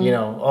 You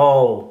know,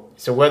 oh,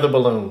 it's a weather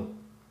balloon.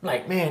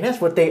 Like, man,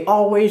 that's what they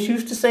always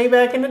used to say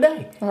back in the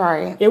day.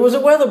 Right. It was a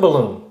weather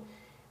balloon.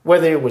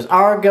 Whether it was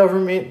our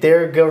government,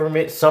 their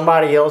government,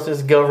 somebody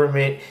else's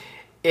government,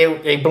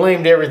 they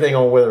blamed everything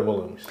on weather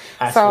balloons.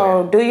 I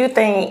swear. Do you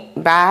think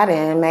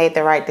Biden made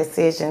the right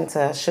decision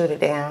to shoot it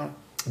down?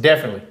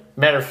 Definitely.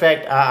 Matter of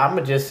fact, I'm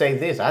gonna just say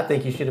this. I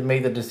think he should have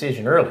made the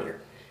decision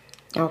earlier.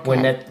 Okay.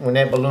 When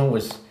that balloon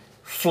was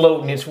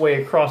floating its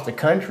way across the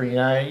country,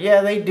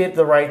 yeah, they did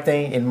the right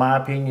thing, in my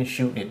opinion,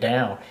 shooting it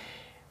down.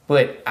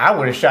 But I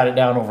would have shot it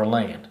down over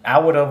land. I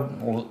would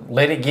have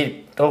let it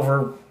get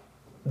over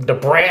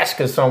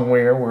Nebraska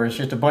somewhere where it's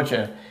just a bunch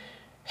of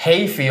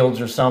hay fields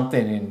or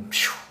something, and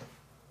phew,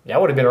 that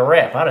would have been a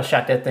wrap. I'd have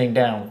shot that thing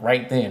down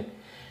right then,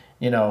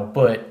 you know.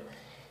 But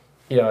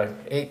you know,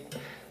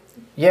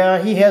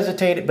 yeah, he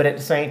hesitated, but at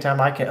the same time,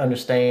 I can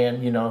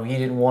understand. You know, he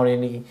didn't want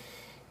any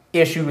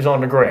issues on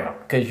the ground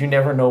because you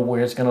never know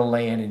where it's going to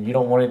land, and you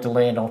don't want it to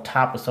land on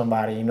top of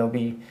somebody. You know,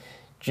 be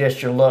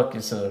just your luck.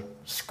 It's a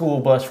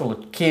school bus full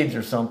of kids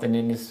or something,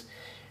 and this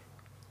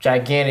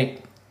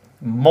gigantic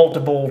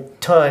multiple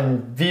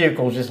ton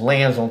vehicle just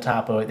lands on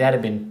top of it. That'd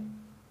have been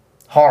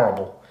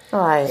horrible.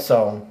 Right.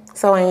 So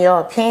in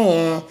your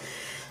opinion,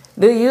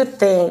 do you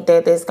think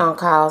that this gonna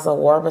cause a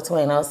war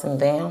between us and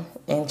them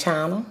in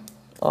China,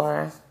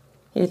 or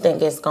you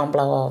think it's gonna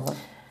blow over?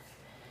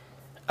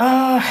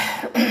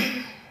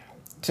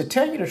 To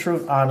tell you the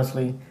truth,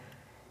 honestly,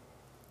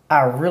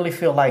 I really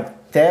feel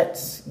like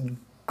that's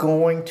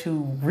going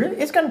to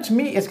it's going to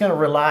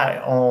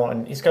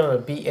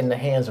be in the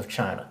hands of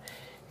China.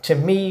 To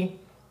me,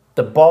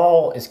 the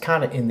ball is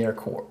kind of in their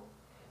court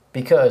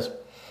because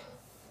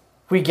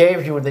we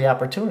gave you the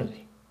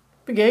opportunity.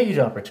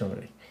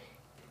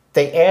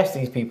 They asked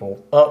these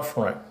people up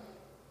front,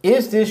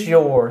 is this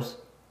yours?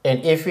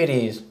 And if it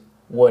is,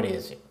 what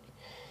is it?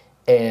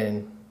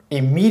 And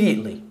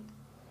immediately,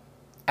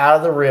 out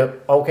of the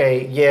rip,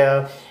 okay,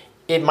 yeah,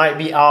 it might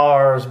be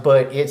ours,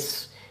 but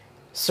it's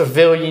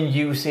civilian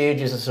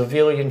usage, it's a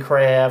civilian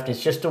craft,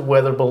 it's just a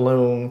weather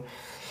balloon.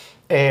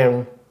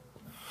 And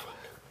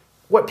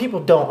what people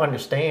don't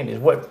understand is,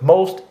 what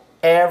most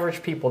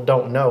average people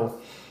don't know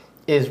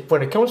is,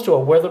 when it comes to a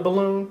weather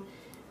balloon,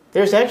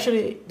 there's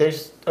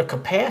a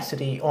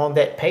capacity on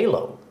that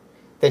payload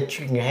that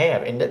you can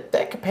have. And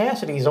that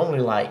capacity is only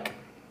like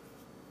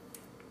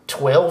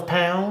 12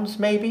 pounds,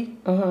 maybe.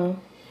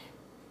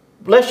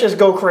 Let's just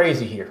go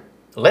crazy here.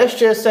 Let's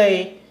just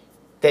say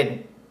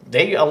that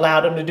they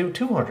allowed them to do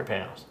 200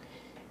 pounds.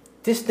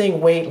 This thing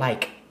weighed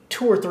like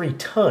 2 or 3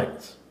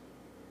 tons.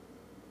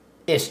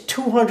 It's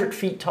 200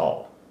 feet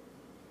tall.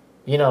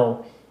 You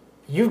know,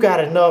 you've got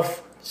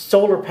enough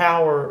solar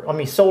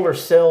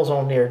cells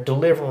on there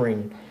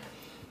delivering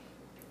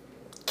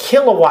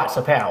kilowatts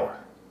of power.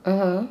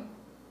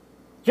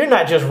 You're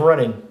not just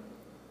running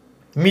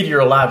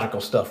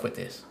meteorological stuff with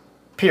this.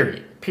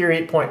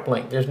 Period, point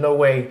blank. There's no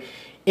way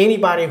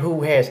anybody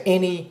who has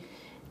any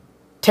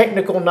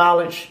technical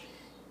knowledge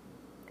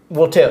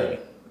will tell you.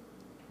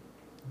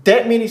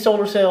 That many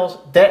solar cells,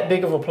 that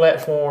big of a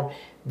platform,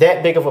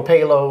 that big of a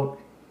payload,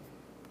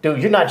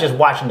 dude, you're not just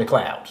watching the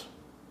clouds.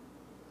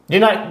 You're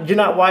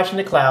not watching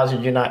the clouds,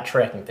 and you're not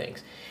tracking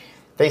things.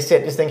 They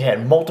said this thing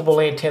had multiple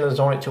antennas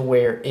on it to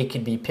where it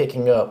could be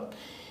picking up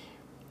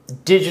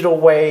digital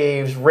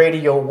waves,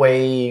 radio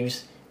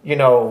waves, you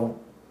know,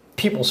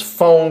 people's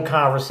phone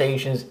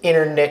conversations,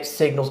 internet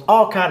signals,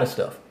 all kind of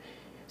stuff.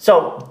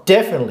 So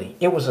definitely,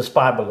 it was a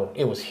spy balloon.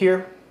 It was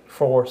here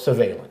for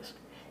surveillance.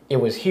 It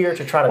was here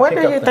to try to pick up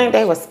things. What do you think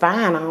they were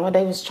spying on? What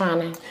they was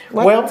trying to...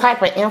 What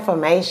type of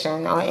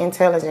information or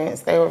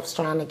intelligence they was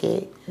trying to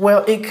get?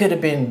 Well, it could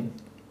have been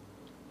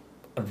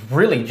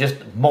really just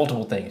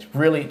multiple things.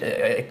 Really,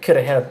 it could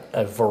have had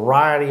a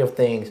variety of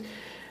things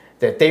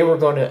that they were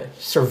going to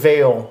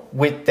surveil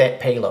with that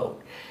payload.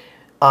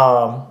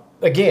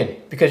 Again,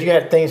 because you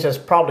had things that's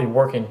probably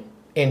working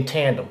in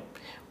tandem.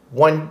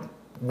 One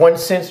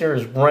sensor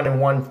is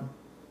running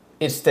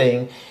its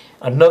thing.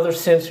 Another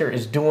sensor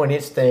is doing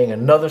its thing.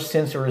 Another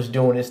sensor is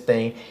doing its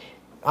thing.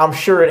 I'm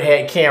sure it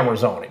had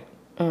cameras on it.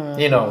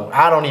 You know,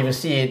 I don't even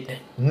see it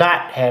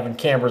not having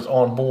cameras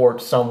on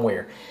board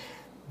somewhere.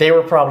 They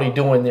were probably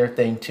doing their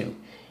thing too.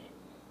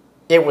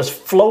 It was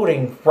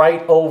floating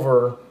right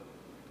over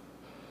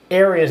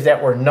areas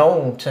that were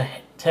known to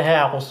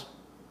house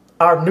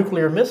our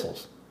nuclear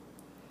missiles.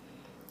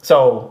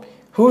 So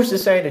who's to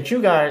say that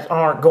you guys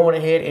aren't going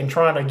ahead and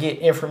trying to get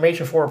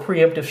information for a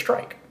preemptive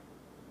strike?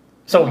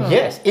 So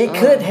yes, it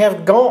could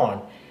have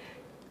gone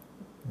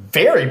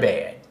very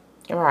bad.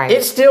 Right.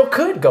 It still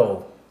could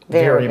go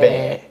very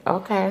bad.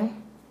 Okay.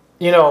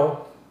 You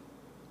know,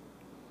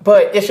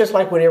 but it's just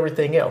like with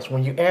everything else.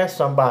 When you ask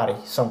somebody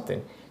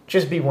something,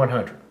 just be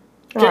 100.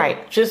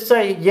 Right. Just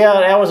say, yeah,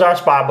 that was our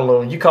spy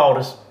balloon. You called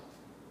us.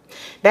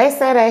 They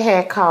said they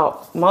had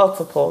caught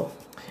multiple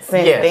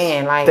since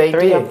then, like they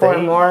 3 did. or 4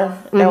 more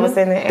that was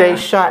in the air. They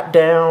shot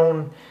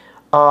down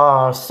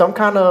some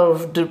kind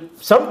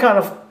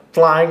of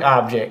flying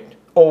object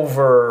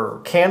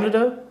over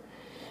Canada,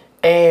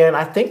 and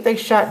I think they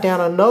shot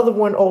down another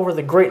one over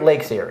the Great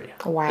Lakes area,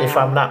 if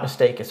I'm not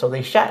mistaken. So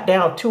they shot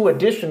down 2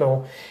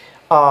 additional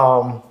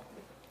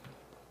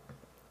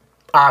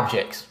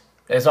objects.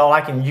 That's all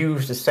I can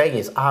use to say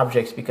is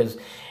objects, because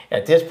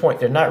at this point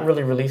they're not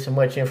really releasing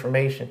much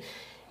information,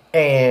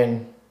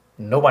 and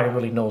nobody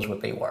really knows what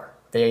they were.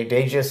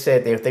 They just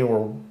said that they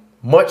were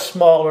much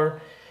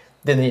smaller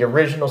than the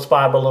original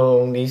spy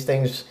balloon. These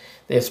things,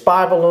 the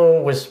spy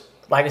balloon was,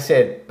 like I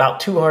said, about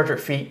 200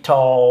 feet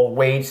tall,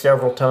 weighed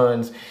several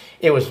tons.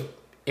 It was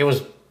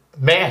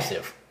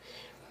massive.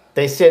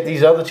 They said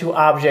these other 2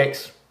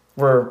 objects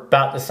were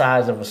about the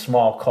size of a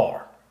small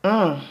car.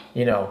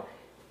 You know,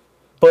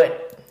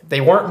 but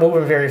they weren't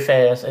moving very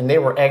fast, and they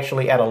were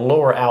actually at a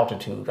lower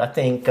altitude. I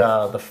think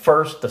the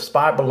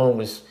spy balloon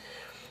was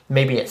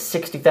maybe at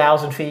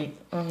 60,000 feet,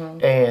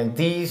 and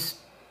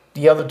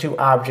the other 2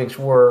 objects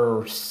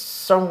were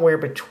somewhere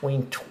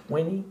between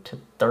 20 to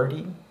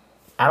 30.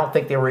 I don't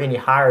think they were any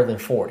higher than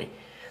 40,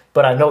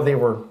 but I know they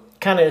were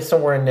kind of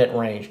somewhere in that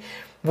range,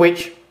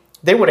 which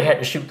they would have had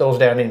to shoot those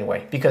down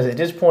anyway, because at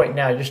this point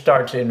now you're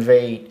starting to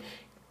invade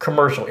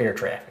commercial air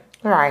traffic.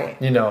 Right.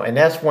 You know, and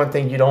that's one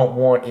thing you don't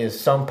want, is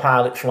some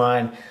pilot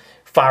flying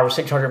 500 or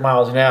 600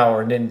 miles an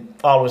hour, and then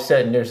all of a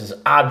sudden there's this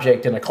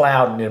object in a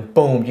cloud, and then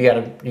boom, you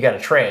got a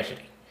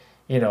tragedy.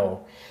 You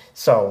know,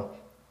 so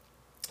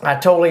I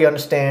totally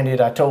understand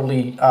it. I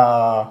totally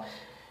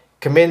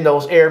commend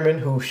those airmen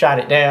who shot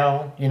it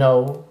down. You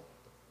know,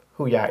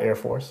 Hoo-yah Air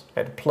Force.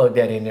 Had to plug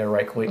that in there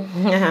right quick.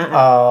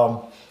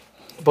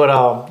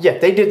 But yeah,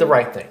 they did the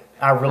right thing.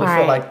 I really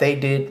feel like they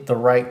did the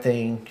right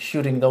thing,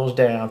 shooting those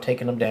down,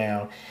 taking them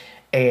down,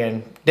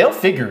 and they'll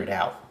figure it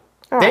out.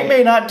 They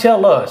may not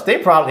tell us. They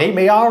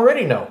may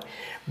already know,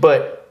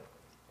 but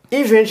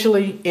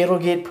eventually it'll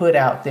get put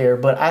out there.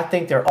 But I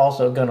think they're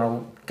also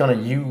gonna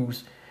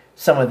use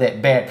some of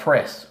that bad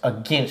press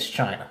against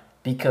China,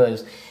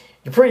 because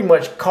you pretty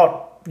much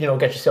got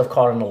yourself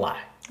caught in a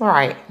lie.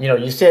 Right.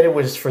 You said it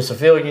was for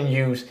civilian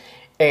use,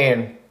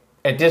 and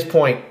at this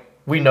point,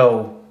 we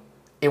know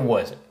it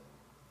wasn't.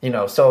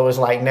 So it's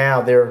like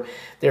now they're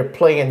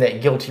playing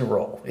that guilty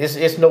role.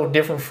 It's no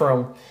different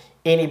from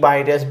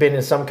anybody that's been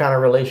in some kind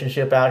of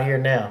relationship out here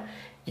now.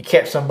 You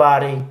catch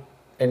somebody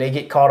and they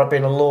get caught up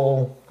in a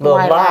little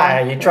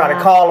lie. You try to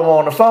call them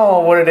on the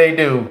phone. What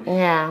do?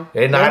 Yeah.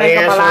 They're not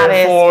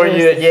answering for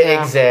you.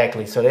 Yeah,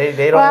 exactly. So they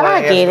don't Well,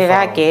 want to answer the phone.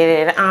 I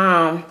get it.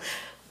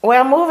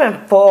 Well,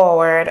 moving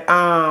forward,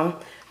 I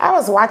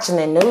was watching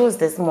the news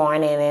this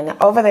morning, and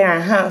over there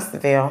in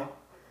Huntsville,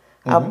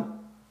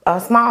 a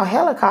small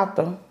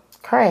helicopter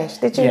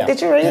crashed. Did you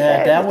read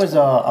that? That was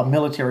a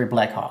military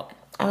Black Hawk.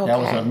 Okay. That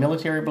was a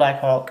military Black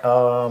Hawk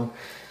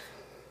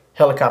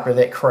helicopter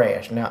that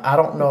crashed. Now, I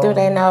don't know. Do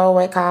they know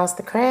what caused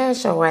the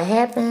crash or what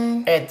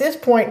happened? At this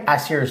point, I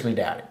seriously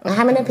doubt it.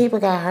 How many people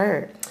got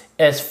hurt?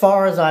 As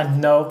far as I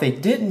know, they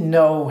didn't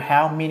know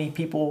how many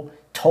people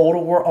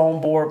total were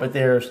on board, but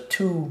there's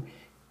 2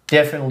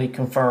 definitely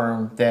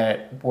confirmed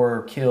that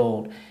were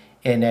killed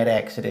in that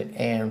accident.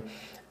 And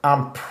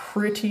I'm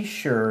pretty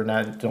sure,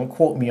 now don't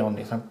quote me on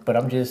this, but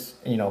I'm just,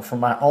 from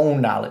my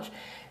own knowledge,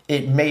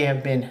 it may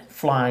have been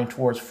flying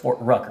towards Fort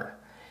Rucker.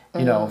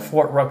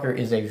 Fort Rucker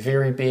is a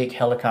very big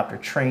helicopter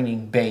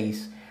training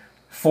base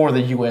for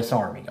the U.S.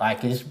 Army.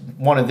 Like, it's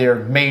one of their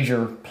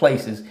major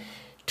places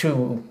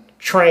to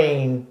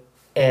train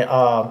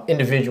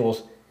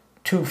individuals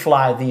to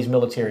fly these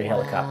military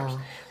helicopters.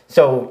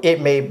 So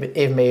it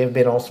may have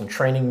been on some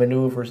training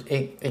maneuvers.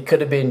 It could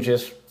have been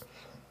just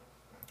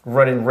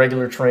running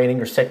regular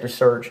training or sector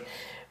search,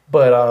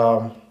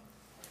 but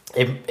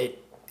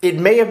it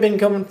may have been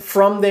coming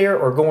from there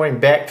or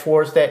going back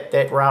towards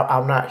that route.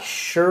 I'm not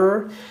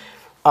sure.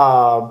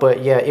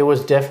 But yeah, it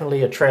was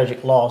definitely a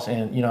tragic loss.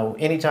 And,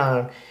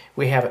 anytime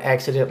we have an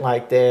accident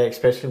like that,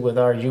 especially with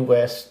our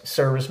U.S.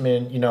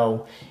 servicemen,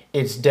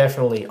 it's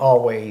definitely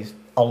always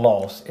a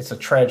loss. It's a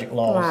tragic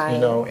loss,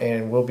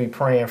 and we'll be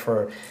praying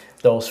for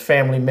those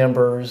family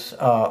members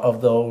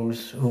of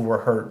those who were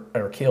hurt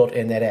or killed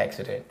in that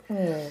accident.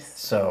 Yes.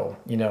 So,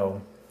 we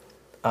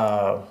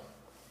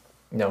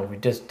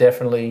just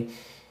definitely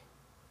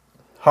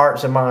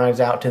hearts and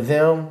minds out to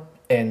them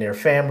and their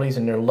families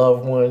and their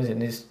loved ones in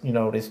this,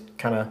 this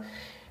kind of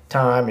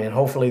time, and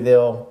hopefully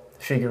they'll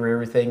figure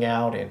everything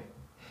out and,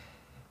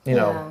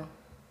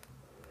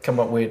 come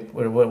up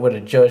with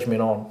a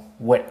judgment on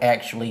what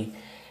actually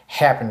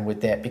happened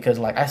with that. Because,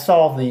 like, I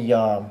saw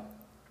the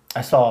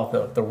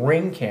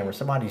ring camera,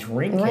 somebody's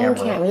ring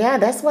camera. Yeah,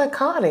 that's what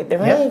caught it. The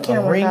ring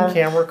camera. Ring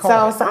camera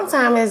caught it. So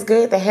sometimes it's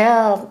good to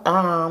have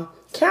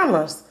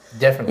cameras.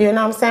 Definitely. You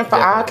know what I'm saying? For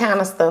all kind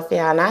of stuff,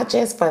 yeah. Not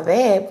just for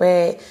that,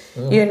 but,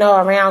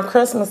 around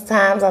Christmas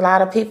times, a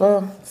lot of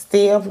people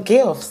steal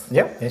gifts.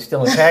 Yep, they're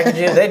stealing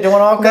packages. They're doing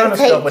all kinds of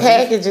stuff. They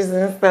take packages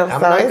and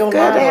stuff, so it's good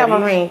to have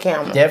a ring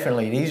camera.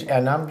 Definitely.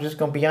 And I'm just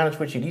going to be honest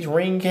with you, these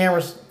ring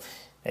cameras,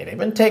 they've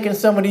been taking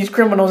some of these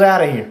criminals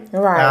out of here.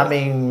 Right. I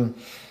mean,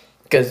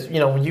 because,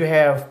 when you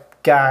have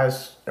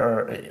guys,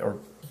 or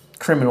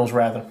criminals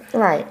rather,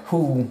 right,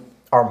 who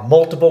are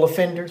multiple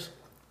offenders,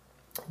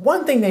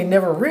 one thing they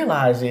never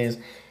realize is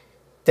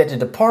that the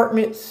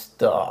departments,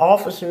 the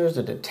officers,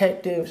 the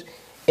detectives,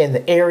 in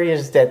the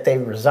areas that they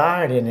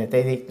reside in, that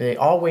they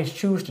always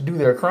choose to do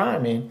their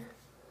crime in,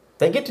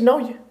 they get to know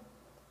you.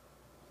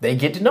 They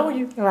get to know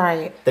you.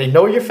 Right. They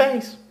know your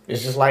face.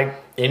 It's just like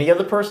any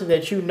other person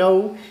that you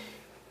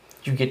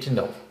get to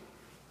know.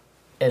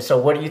 And so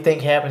what do you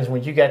think happens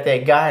when you got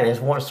that guy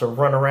that wants to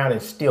run around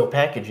and steal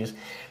packages,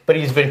 but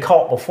he's been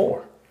caught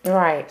before?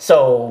 Right.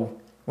 So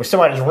when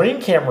somebody's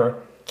ring camera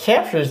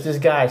captures this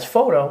guy's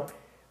photo,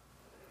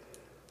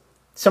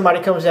 somebody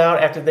comes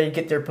out after they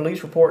get their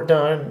police report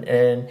done,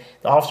 and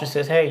the officer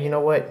says, hey, you know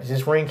what? Does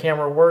this ring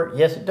camera work?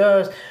 Yes, it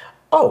does.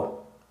 Oh,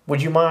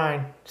 would you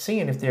mind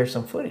seeing if there's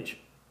some footage?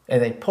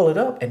 And they pull it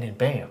up, and then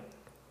bam,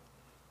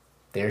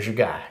 there's your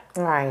guy.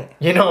 Right.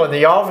 And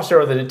the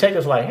officer or the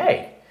detective's like,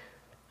 hey,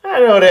 I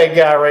know that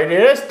guy right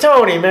there. That's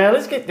Tony, man.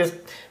 Let's get this.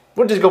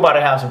 We'll just go by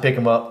the house and pick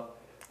him up.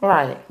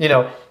 Right.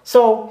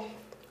 So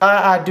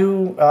I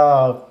do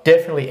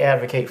definitely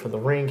advocate for the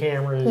ring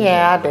cameras.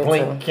 Yeah, and the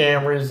blink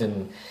cameras,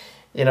 and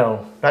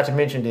not to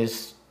mention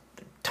this,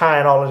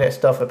 tying all of that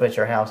stuff up at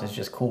your house is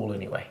just cool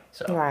anyway.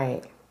 So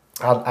right.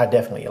 I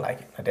definitely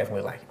like it.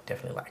 Definitely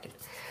like it.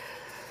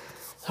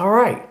 All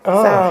right.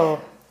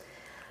 So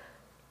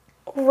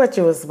what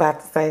you was about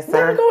to say,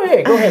 sir? No, go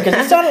ahead,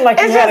 because it sounded like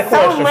you had a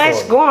question. It's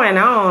just so much going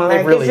on.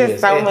 Like, really it's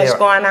just so much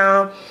going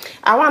on.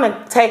 I want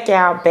to take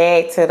y'all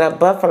back to the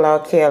Buffalo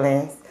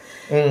killings.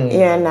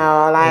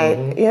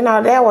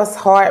 That was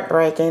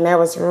heartbreaking. That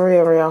was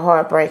real, real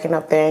heartbreaking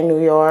up there in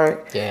New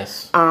York.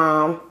 Yes.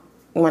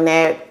 When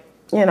that,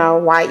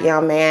 white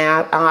young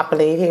man, I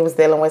believe he was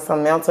dealing with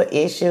some mental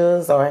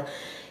issues, or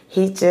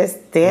he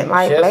just didn't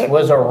like black people.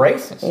 Was a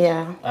racist.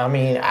 Yeah. I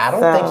mean, I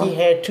don't think he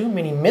had too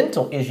many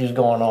mental issues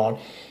going on.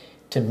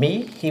 To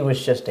me, he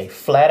was just a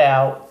flat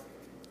out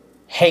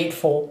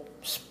hateful,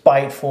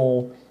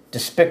 spiteful,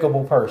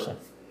 despicable person.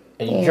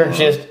 And you're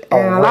just a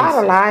and a lot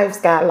of racist. lives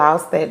got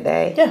lost that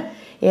day. Yeah.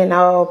 You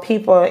know,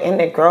 people in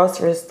the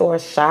grocery store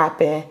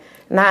shopping,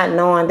 not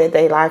knowing that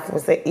their life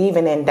was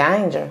even in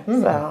danger.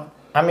 So,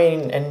 I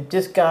mean, and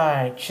this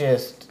guy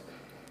just,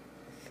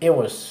 it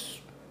was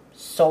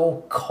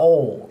so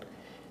cold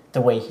the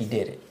way he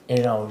did it.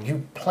 You know,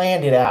 you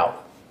planned it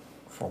out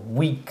for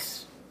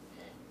weeks.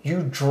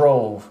 You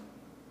drove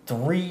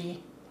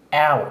 3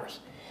 hours.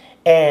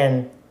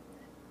 And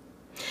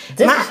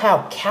this is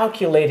how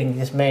calculating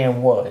this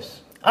man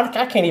was.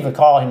 I can't even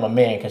call him a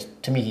man because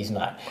to me he's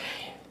not.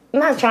 I'm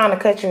not trying to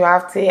cut you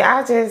off, T.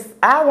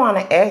 I want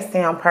to ask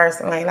him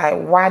personally,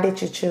 like, why did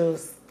you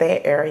choose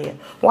that area?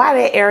 Why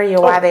that area?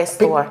 Why that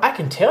store? I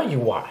can tell you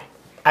why.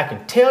 I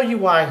can tell you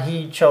why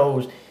he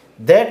chose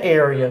that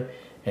area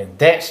and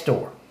that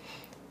store.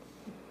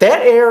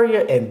 That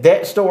area and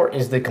that store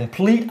is the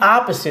complete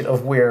opposite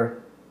of where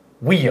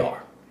we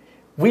are.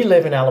 We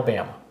live in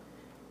Alabama.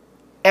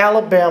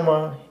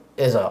 Alabama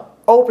is an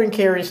open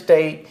carry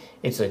state.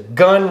 It's a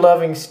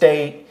gun-loving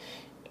state.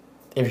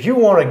 If you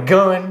want a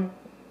gun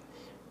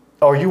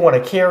or you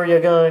want to carry a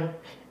gun,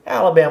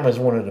 Alabama is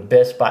one of the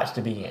best spots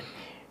to be in.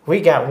 We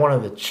got one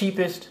of the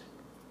cheapest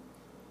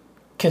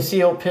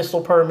concealed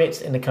pistol permits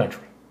in the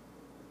country.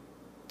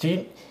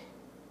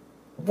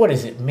 What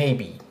is it,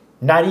 maybe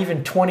not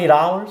even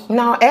 $20?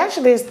 No,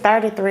 actually it's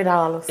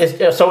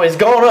 $33. So it's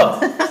going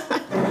up.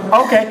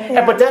 Okay,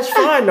 yeah. But that's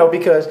fine though,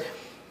 because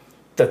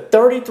the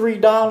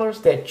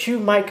 $33 that you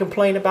might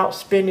complain about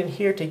spending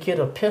here to get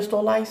a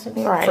pistol license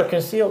for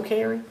concealed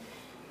carry,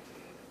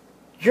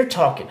 you're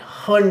talking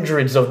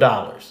hundreds of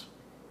dollars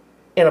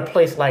in a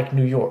place like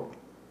New York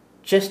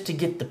just to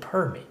get the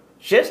permit.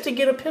 Just to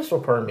get a pistol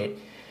permit,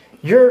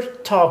 you're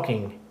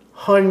talking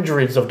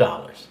hundreds of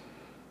dollars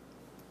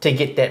to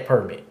get that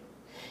permit.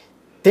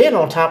 Then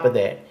on top of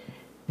that,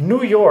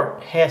 New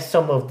York has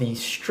some of the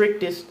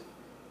strictest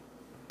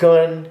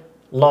gun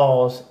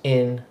laws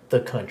in the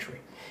country.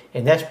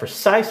 And that's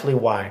precisely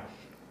why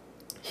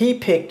he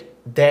picked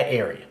that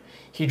area.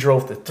 He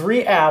drove the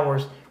 3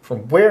 hours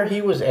from where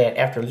he was at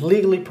after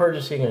legally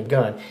purchasing a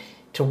gun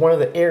to one of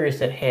the areas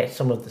that had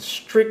some of the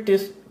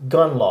strictest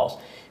gun laws,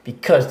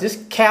 because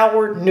this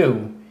coward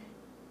knew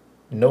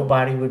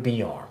nobody would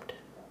be armed.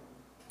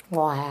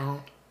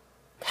 Wow.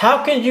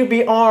 How can you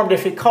be armed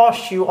if it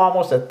costs you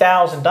almost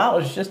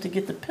 $1,000 just to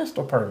get the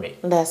pistol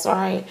permit? That's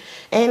right.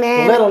 And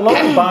then, let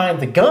alone buying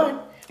the gun,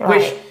 right.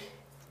 Which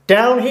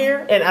down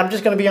here, and I'm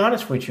just going to be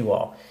honest with you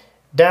all,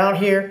 down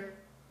here,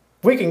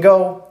 we can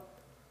go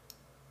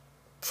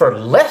for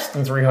less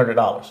than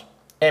 $300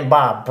 and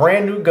buy a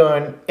brand new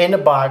gun in the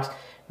box,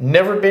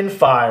 never been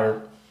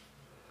fired.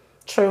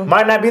 True.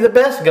 Might not be the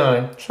best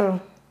gun.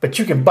 True. But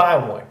you can buy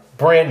one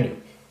brand new.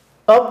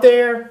 Up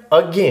there,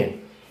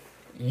 again,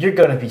 you're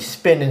going to be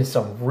spending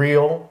some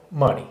real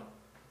money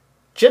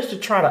just to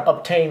try to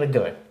obtain a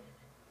gun.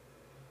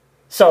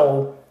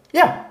 So,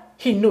 yeah,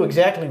 he knew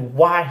exactly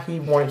why he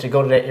wanted to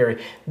go to that area.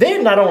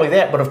 Then, not only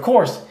that, but of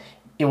course,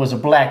 it was a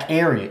black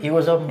area. It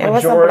was a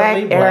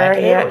majority black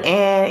area.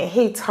 And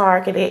he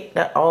targeted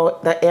the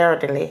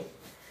elderly.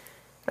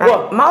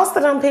 Like, most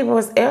of them people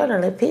was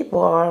elderly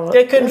people.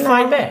 They couldn't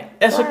fight back.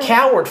 That's a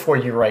coward for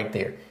you right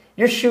there.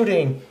 You're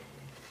shooting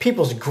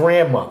people's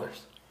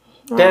grandmothers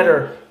that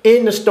are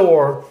in the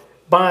store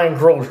buying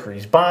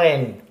groceries,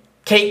 buying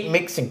cake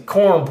mix and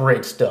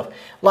cornbread stuff.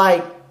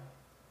 Like,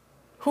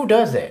 who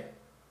does that?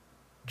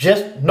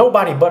 Just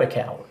nobody but a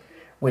coward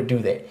would do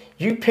that.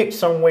 You picked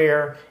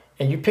somewhere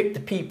and you picked the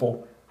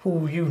people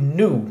who you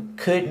knew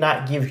could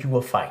not give you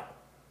a fight.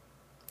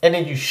 And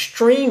then you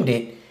streamed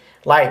it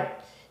like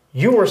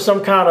you were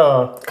some kind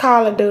of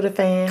Call of Duty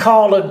fan.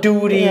 Call of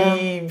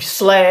Duty /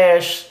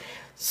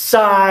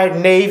 side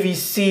Navy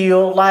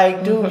SEAL.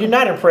 Like, dude, you're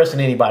not impressing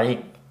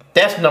anybody.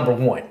 That's number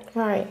one.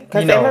 Right.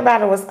 Because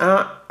everybody was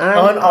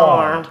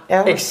unarmed.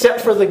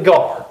 Except for the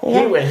guard.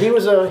 Yeah. He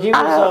was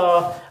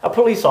a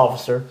police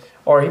officer,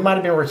 or he might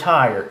have been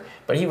retired,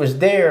 but he was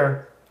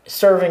there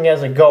serving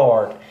as a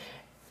guard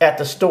at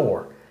the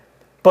store.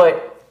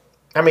 But,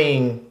 I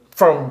mean,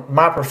 from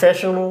my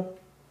professional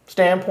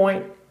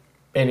standpoint,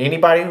 and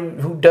anybody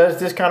who does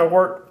this kind of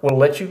work will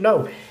let you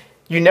know,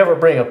 you never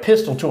bring a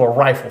pistol to a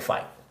rifle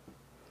fight.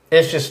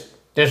 It's just,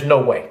 there's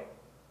no way.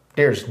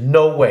 There's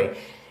no way.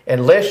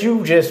 Unless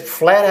you just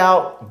flat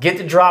out get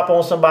the drop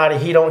on somebody,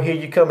 he don't hear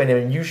you coming in,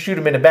 and you shoot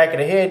him in the back of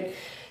the head,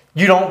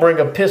 you don't bring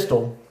a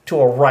pistol to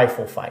a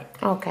rifle fight.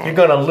 Okay. You're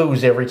going to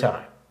lose every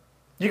time.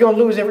 You're going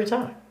to lose every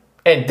time.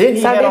 And then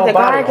he had on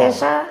body armor. Get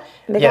shot?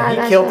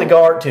 Yeah, he killed the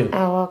guard too.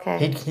 Oh,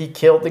 okay. He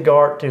killed the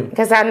guard too.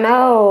 Because I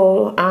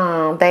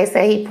know they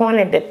say he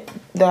pointed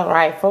the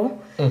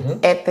rifle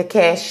at the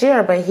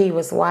cashier, but he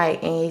was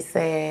white, and he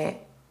said,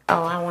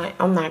 "Oh,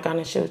 I'm not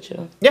gonna shoot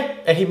you." Yeah,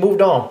 and he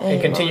moved on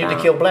and continued to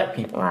kill black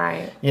people.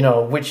 Right. You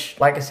know, which,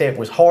 like I said,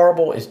 was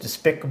horrible. It's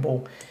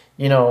despicable.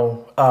 You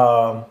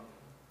know,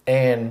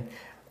 and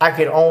I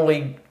could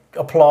only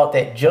applaud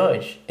that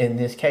judge in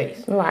this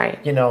case. Right.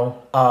 You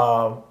know,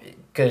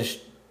 because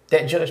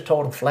that judge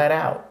told him flat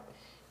out,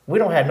 "We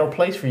don't have no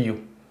place for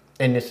you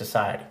in this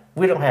society.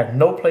 We don't have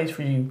no place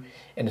for you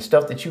and the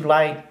stuff that you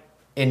like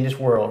in this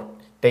world.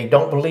 They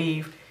don't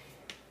believe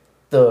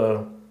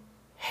the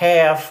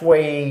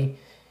halfway,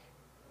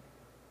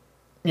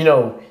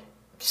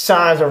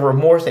 signs of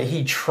remorse that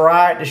he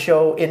tried to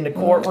show in the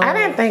courtroom. I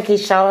didn't think he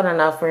showed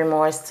enough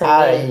remorse to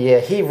me. Yeah,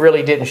 he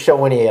really didn't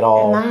show any at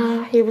all.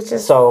 Nah, he was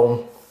just...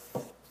 So,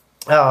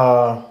 it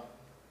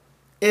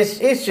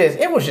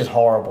was just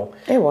horrible.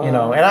 It was. And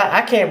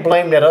I can't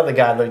blame that other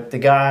guy, the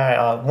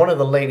guy, one of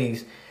the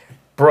ladies'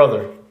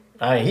 brother.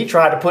 I mean, he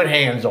tried to put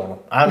hands on him.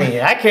 I mean,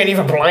 I can't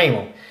even blame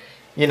him.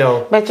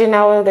 But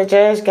the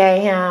judge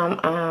gave him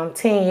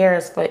 10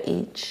 years for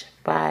each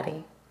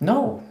body.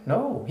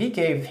 No, he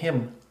gave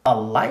him a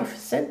life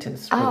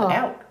sentence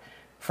without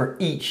for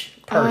each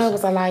person. It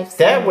was a life sentence.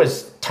 That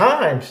was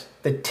times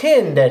the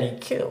 10 that he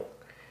killed.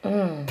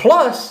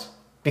 Plus,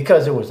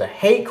 because it was a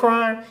hate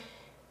crime,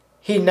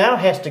 he now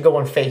has to go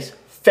and face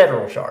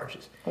federal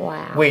charges.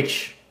 Wow.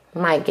 Which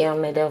might give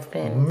him the death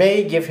penalty.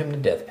 May give him the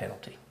death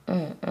penalty.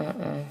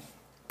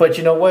 But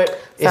you know what?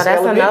 So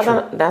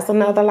that's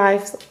another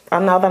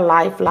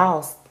life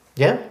lost.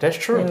 Yeah, that's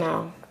true.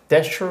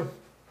 That's true.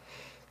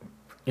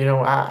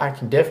 I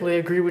can definitely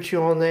agree with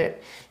you on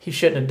that. He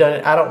shouldn't have done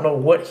it. I don't know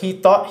what he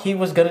thought he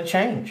was going to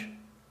change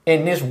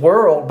in this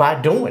world by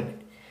doing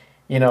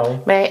it.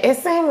 Man, it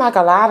seemed like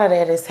a lot of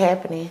that is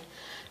happening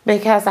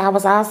because I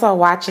was also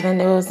watching the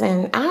news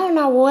and I don't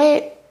know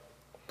what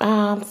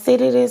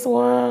city this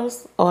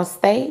was or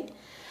state,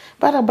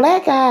 but a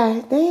black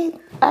guy,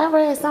 I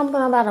read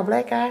something about a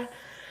black guy,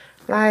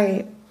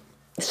 like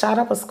shot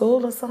up a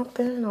school or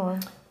something or...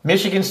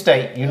 Michigan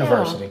State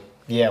University.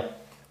 Yeah.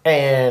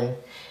 And...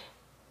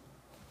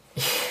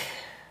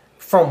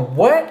 from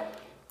what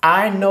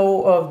I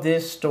know of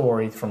this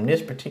story, from this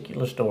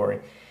particular story,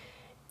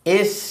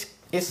 it's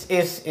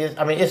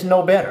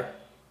no better.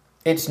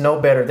 It's no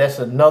better. That's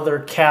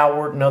another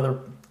coward, another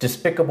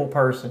despicable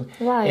person,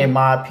 in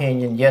my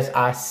opinion. Yes,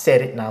 I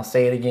said it and I'll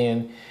say it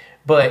again.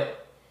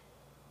 But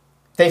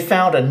they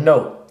found a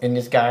note in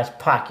this guy's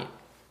pocket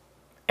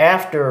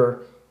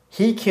after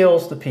he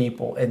kills the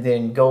people and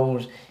then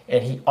goes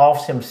and he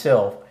offs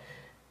himself.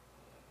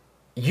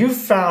 You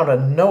found a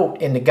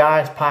note in the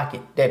guy's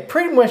pocket that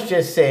pretty much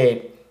just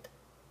said,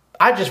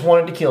 I just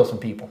wanted to kill some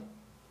people.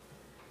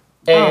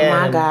 And oh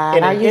my God.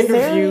 In Are an you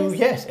interview, serious?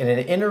 yes, in an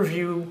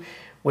interview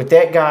with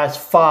that guy's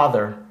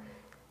father,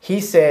 he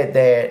said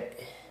that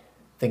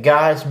the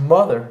guy's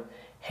mother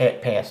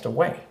had passed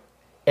away.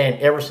 And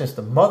ever since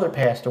the mother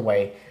passed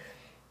away,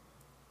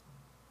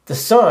 the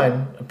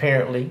son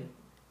apparently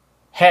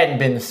hadn't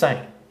been the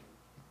same.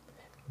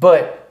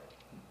 But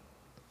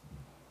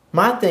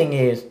my thing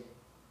is,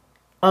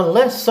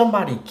 unless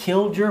somebody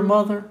killed your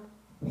mother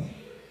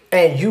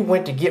and you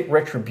went to get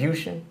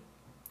retribution.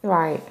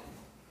 Right.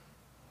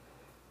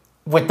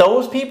 With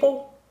those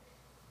people,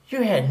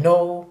 you had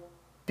no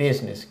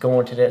business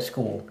going to that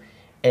school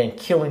and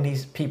killing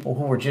these people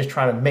who were just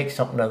trying to make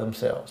something of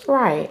themselves.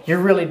 Right. You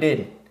really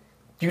didn't.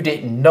 You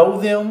didn't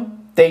know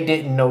them. They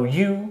didn't know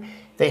you.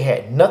 They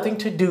had nothing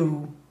to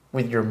do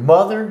with your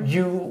mother,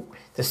 you,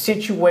 the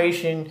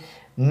situation,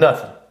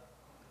 nothing.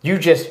 You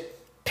just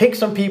picked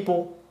some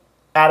people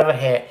out of a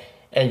hat,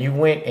 and you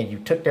went and you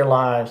took their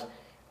lives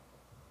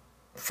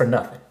for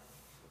nothing.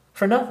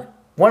 For nothing.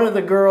 One of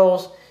the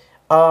girls,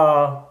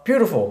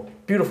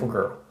 beautiful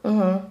girl,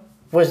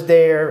 was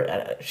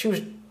there. She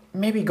was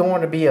maybe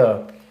going to be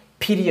a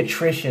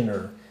pediatrician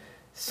or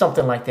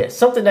something like that.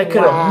 Something that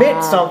could have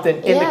meant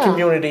something in the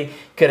community,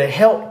 could have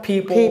helped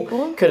people,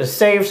 could have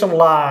saved some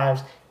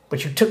lives,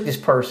 but you took this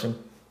person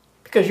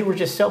because you were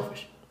just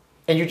selfish.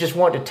 And you just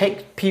wanted to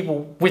take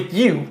people with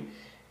you,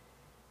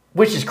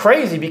 which is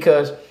crazy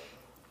because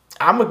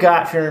I'm a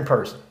God-fearing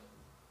person.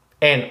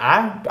 And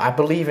I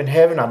believe in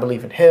heaven, I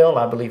believe in hell,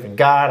 I believe in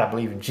God, I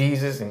believe in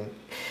Jesus and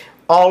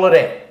all of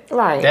that.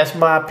 Right. That's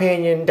my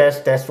opinion. That's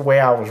the way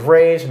I was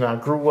raised and I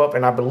grew up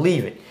and I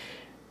believe it.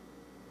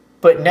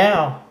 But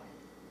now,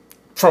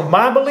 from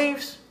my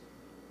beliefs,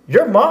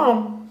 your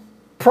mom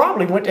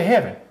probably went to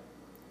heaven.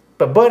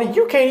 But buddy,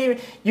 you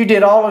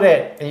did all of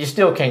that and you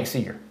still can't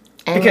see her.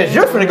 Because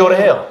you're going to go to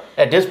hell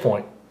at this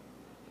point.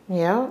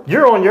 Yeah.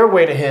 You're on your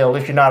way to hell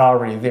if you're not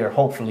already there.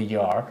 Hopefully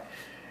you are.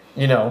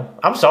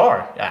 I'm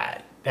sorry.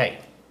 Hey,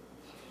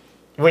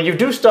 when you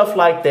do stuff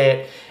like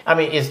that, I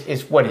mean,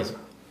 it's what is it?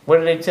 What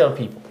do they tell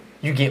people?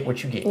 You get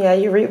what you get. Yeah,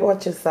 you reap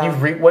what you sow. You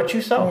reap what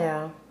you sow.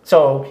 Yeah.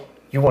 So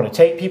you want to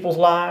take people's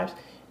lives,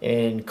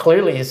 and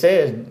clearly it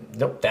says,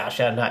 nope, thou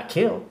shalt not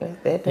kill.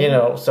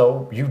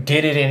 So you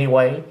did it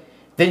anyway.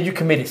 Then you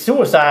committed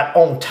suicide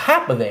on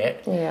top of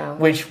that,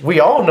 which we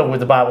all know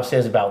what the Bible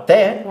says about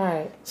that.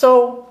 Right.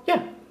 So,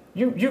 yeah,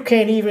 you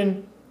can't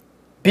even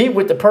be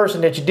with the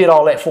person that you did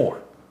all that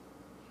for.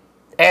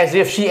 As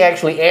if she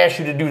actually asked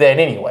you to do that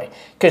anyway.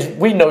 Because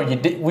we know you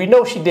did. We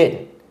know she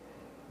didn't.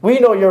 We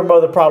know your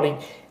mother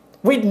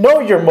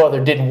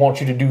didn't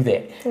want you to do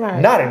that. Right.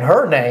 Not in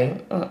her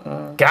name.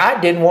 God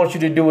didn't want you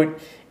to do it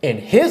in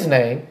his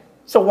name.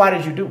 So why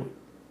did you do it?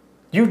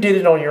 You did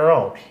it on your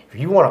own. If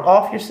you want to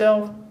off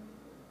yourself,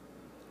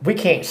 we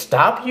can't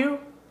stop you.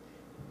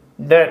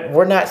 That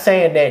we're not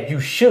saying that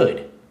you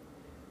should,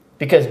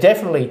 because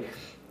definitely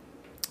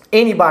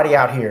anybody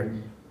out here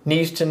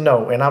needs to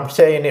know, and I'm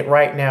saying it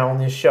right now on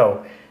this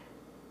show,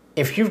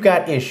 if you've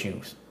got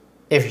issues,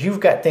 if you've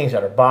got things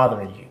that are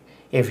bothering you,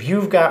 if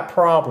you've got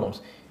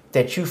problems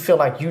that you feel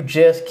like you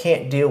just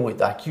can't deal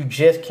with, like you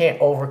just can't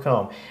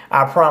overcome,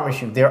 I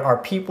promise you, there are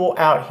people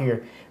out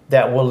here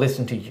that will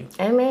listen to you.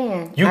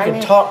 Amen. You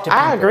can talk to people.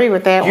 I agree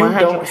with that 100%. You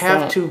don't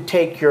have to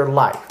take your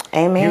life.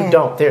 Amen. You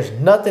don't. There's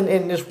nothing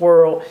in this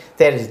world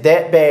that is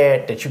that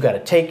bad that you got to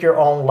take your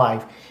own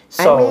life.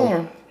 So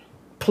Amen.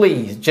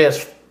 Please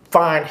just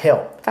find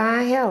help.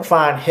 Find help.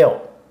 Find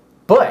help.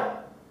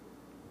 But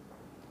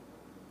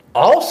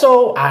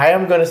also, I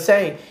am going to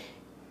say,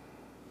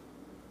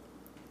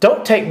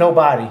 don't take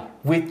nobody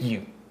with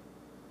you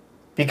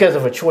because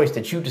of a choice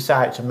that you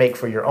decide to make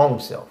for your own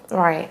self.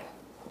 Right.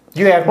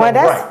 You have no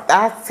right.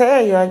 I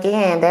tell you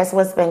again, that's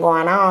what's been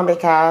going on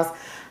because,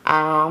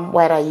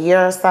 a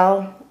year or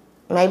so,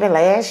 maybe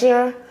last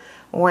year,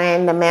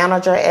 when the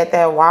manager at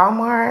that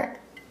Walmart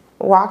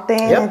walked in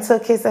and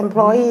took his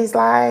employees'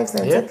 lives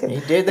and took it. He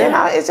did that. You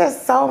know, it's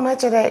just so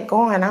much of that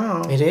going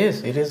on. It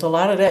is. It is a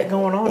lot of that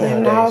going on nowadays.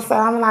 You know, so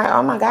I'm like,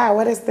 oh my God,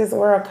 what is this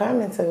world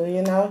coming to?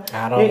 You know,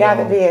 you got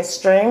to be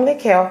extremely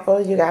careful.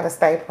 You got to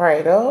stay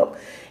prayed up.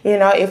 You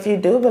know, if you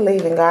do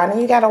believe in God,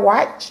 and you got to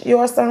watch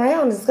your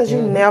surroundings because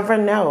you never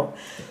know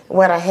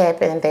what'll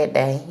happen that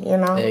day. You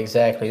know.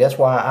 Exactly. That's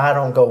why I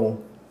don't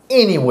go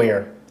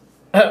anywhere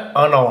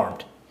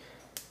unarmed.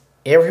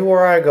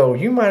 Everywhere I go,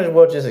 you might as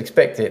well just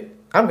expect it.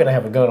 I'm going to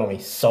have a gun on me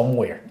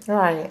somewhere.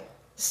 Right.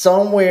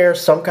 Somewhere,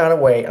 some kind of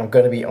way, I'm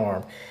going to be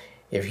armed.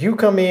 If you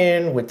come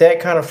in with that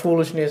kind of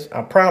foolishness,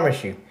 I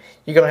promise you,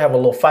 you're going to have a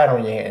little fight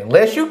on your hands.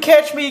 Unless you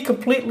catch me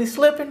completely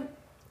slipping,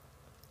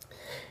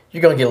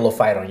 you're going to get a little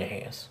fight on your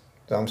hands.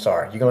 So I'm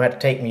sorry. You're going to have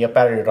to take me up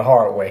out of here the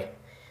hard way.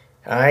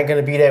 I ain't going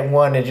to be that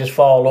one that just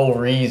fall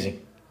over easy.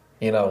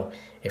 You know,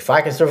 if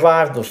I can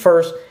survive the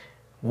first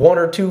 1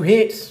 or 2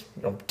 hits,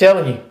 I'm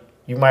telling you,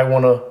 you might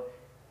want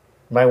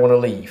to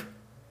leave.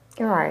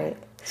 Right.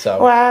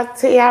 So. Well,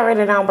 T, I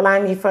really don't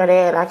blame you for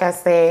that. Like I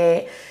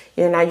said,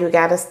 you know, you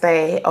got to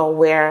stay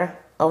aware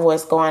of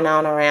what's going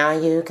on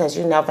around you because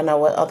you never know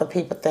what other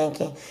people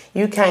thinking.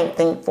 You can't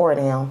think for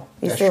them.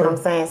 You see what I'm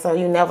saying? So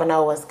you never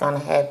know what's going to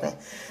happen.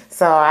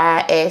 So I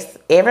ask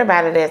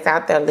everybody that's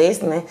out there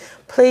listening,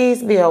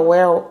 please be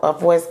aware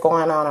of what's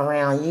going on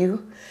around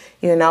you.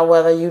 You know,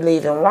 whether you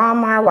leaving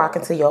Walmart,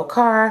 walking to your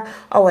car,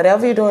 or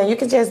whatever you're doing, you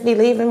could just be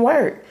leaving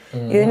work.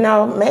 You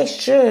know, make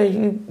sure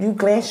you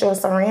glance your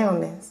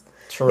surroundings.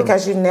 True.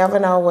 Because you never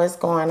know what's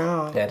going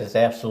on. That is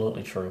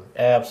absolutely true.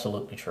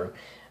 Absolutely true.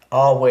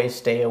 Always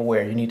stay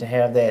aware. You need to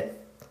have that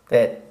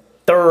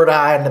third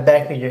eye in the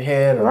back of your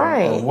head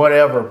or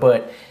whatever.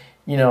 But,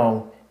 you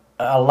know,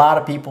 a lot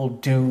of people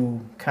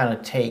do kind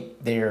of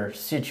take their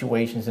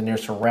situations and their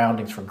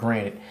surroundings for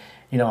granted.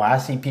 You know, I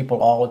see people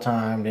all the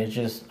time. They're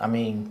just, I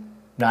mean,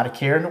 not a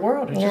care in the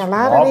world. They're just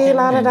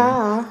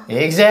walking.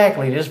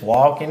 Exactly. Just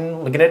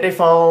walking, looking at their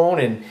phone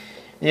and,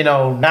 you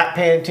know, not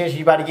paying attention.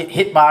 You about to get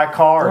hit by a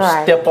car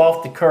or step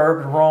off the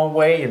curb the wrong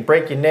way and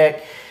break your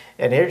neck.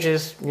 And they're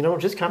just, you know,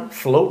 just kind of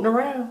floating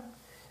around.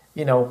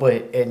 You know,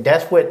 and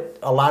that's what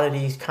a lot of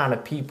these kind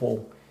of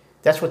people,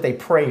 that's what they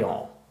prey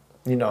on.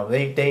 You know,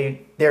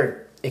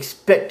 they're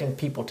expecting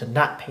people to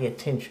not pay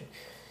attention.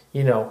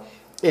 You know,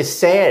 it's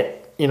sad,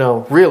 you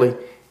know, really,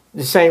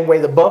 the same way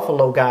the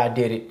Buffalo guy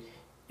did it.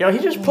 You know, he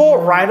just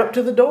pulled right up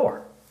to the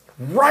door,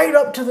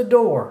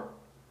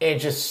 and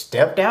just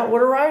stepped out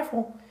with a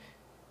rifle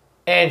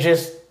and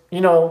just, you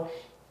know,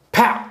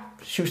 pow,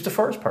 shoots the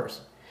first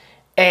person.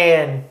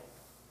 And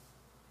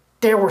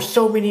there were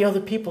so many other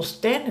people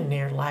standing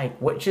there like,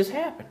 what just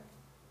happened?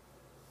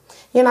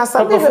 You know,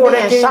 some people be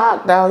in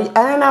shock, though. I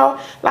don't know,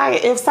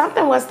 like, if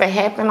something was to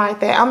happen like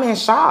that, I'm in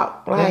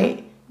shock.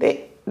 Like,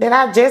 that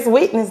I just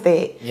witnessed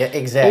it. Yeah,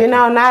 exactly. You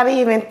know, not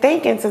even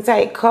thinking to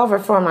take cover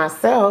for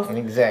myself.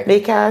 Exactly.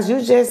 Because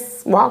you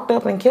just walked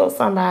up and killed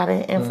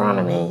somebody in front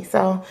of me.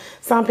 So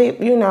some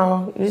people, you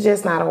know, you're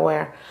just not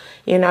aware.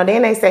 You know,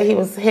 then they say he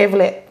was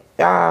heavily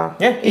he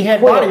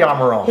had body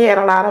armor on. He had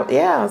a lot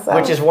of, so.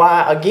 Which is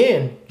why,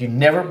 again, you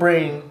never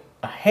bring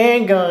a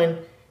handgun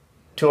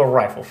to a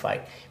rifle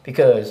fight.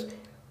 Because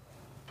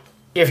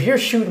if you're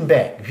shooting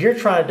back, if you're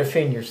trying to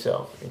defend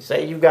yourself, and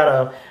say you've got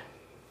a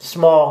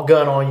small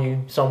gun on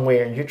you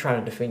somewhere and you're trying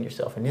to defend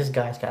yourself and this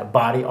guy's got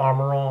body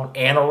armor on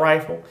and a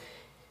rifle,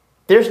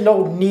 there's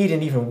no need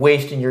in even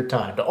wasting your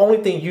time. The only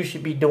thing you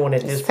should be doing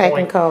at this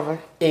point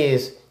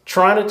is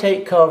trying to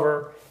take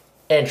cover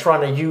and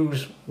trying to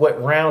use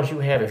what rounds you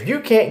have. If you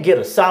can't get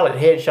a solid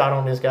headshot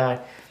on this guy,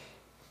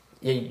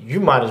 you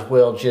might as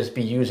well just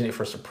be using it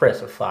for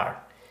suppressive fire.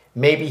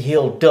 Maybe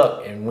he'll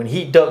duck, and when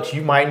he ducks,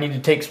 you might need to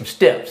take some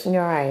steps.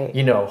 Right.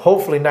 You know,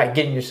 hopefully not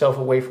getting yourself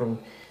away from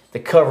the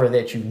cover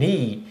that you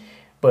need,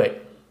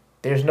 but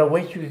there's no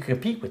way you can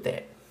compete with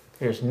that.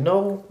 There's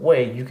no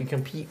way you can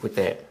compete with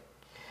that.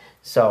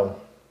 So,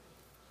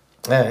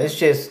 it's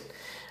just,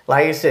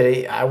 like I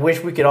said, I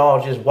wish we could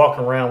all just walk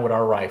around with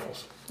our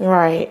rifles.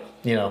 Right.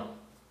 You know,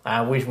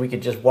 I wish we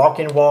could just walk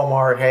in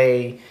Walmart.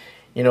 Hey,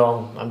 you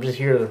know, I'm just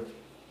here to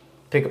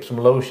pick up some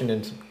lotion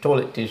and some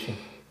toilet tissue.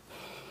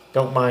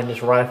 Don't mind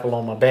this rifle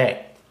on my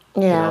back.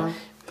 Yeah. You know?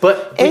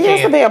 But it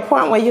used to be a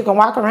point where you can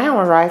walk around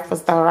with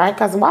rifles, though, right?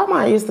 Because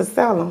Walmart used to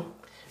sell them.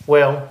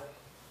 Well,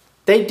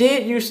 they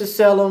did used to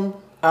sell them,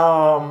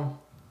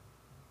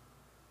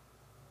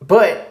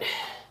 but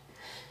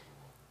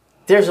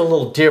there's a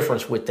little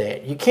difference with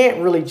that. You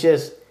can't really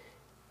just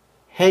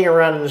hang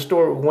around in the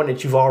store with one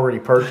that you've already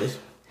purchased.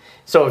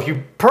 So if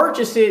you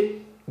purchase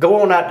it,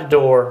 go on out the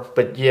door.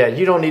 But yeah,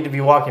 you don't need to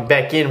be walking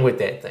back in with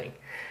that thing.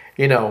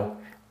 You know,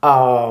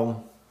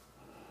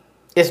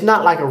 it's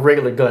not like a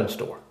regular gun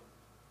store.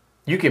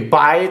 You can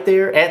buy it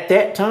there at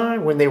that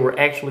time when they were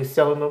actually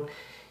selling them.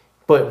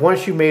 But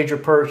once you made your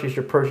purchase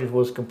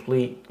was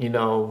complete. You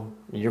know,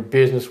 your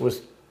business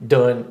was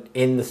done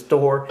in the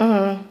store.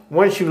 Mm-hmm.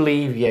 Once you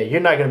leave, yeah,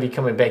 you're not going to be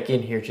coming back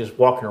in here just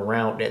walking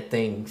around with that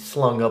thing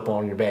slung up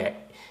on your back.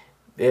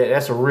 Yeah,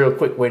 that's a real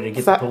quick way to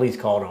get the police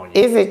called on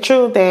you. Is it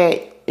true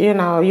that, you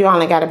know, you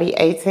only got to be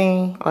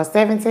 18 or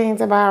 17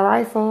 to buy a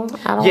rifle?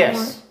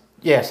 Yes.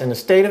 Yes. In the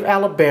state of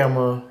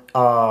Alabama,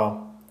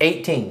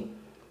 18.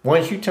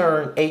 Once you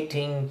turn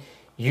 18,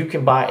 you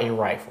can buy a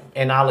rifle.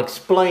 And I'll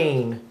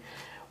explain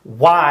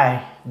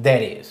why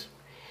that is.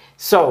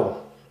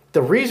 So,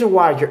 the reason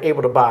why you're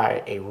able to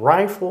buy a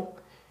rifle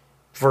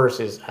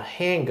versus a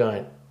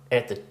handgun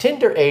at the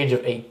tender age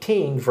of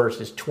 18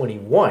 versus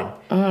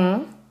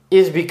 21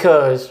 is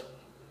because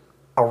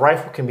a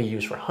rifle can be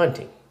used for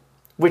hunting,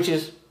 which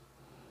is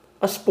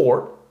a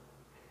sport.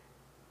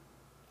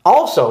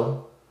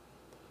 Also,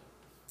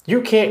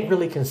 you can't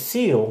really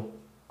conceal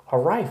a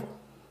rifle.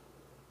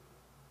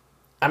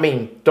 I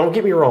mean, don't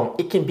get me wrong,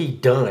 it can be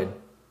done.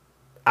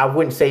 I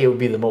wouldn't say it would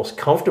be the most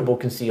comfortable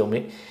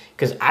concealment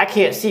because I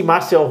can't see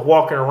myself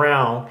walking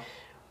around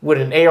with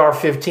an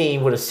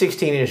AR-15 with a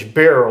 16-inch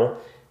barrel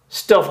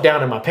stuffed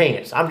down in my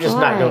pants. I'm just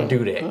not going to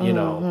do that, you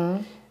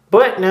know.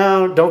 But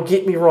now, don't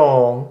get me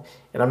wrong,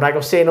 and I'm not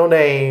going to say no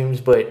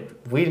names,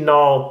 but we done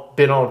all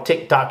been on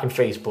TikTok and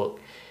Facebook.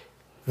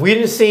 We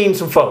done seen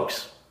some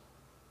folks.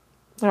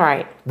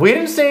 Right. We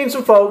done seen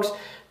some folks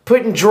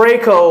putting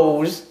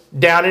Dracos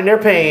down in their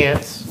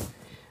pants,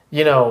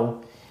 you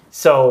know.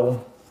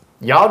 So,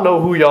 y'all know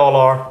who y'all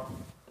are.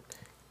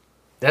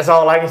 That's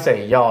all I can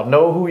say. Y'all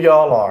know who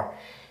y'all are.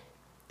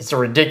 It's a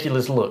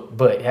ridiculous look,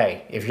 but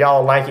hey, if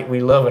y'all like it, we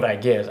love it, I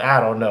guess.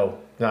 I don't know.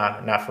 Nah,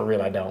 not for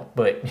real, I don't.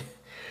 But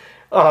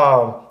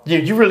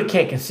you really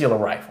can't conceal a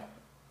rifle.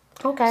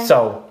 Okay.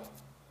 So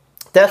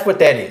that's what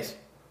that is.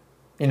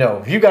 You know,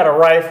 if you got a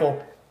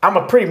rifle,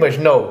 I'ma pretty much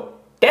know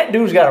that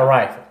dude's got a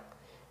rifle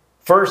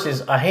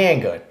versus a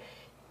handgun.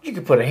 You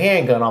can put a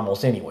handgun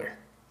almost anywhere.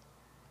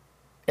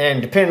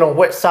 And depending on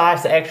what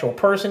size the actual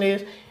person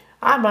is,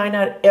 I might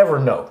not ever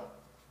know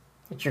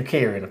that you're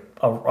carrying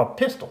a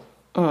pistol.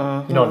 You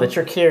know, that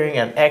you're carrying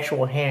an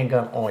actual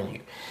handgun on you.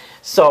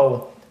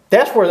 So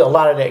that's where a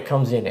lot of that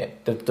comes in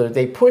at.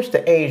 They push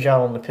the age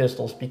out on the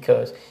pistols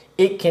because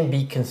it can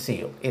be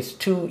concealed. It's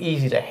too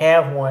easy to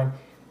have one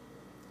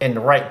and the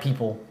right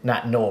people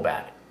not know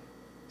about it.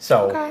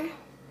 So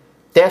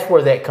that's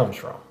where that comes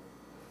from.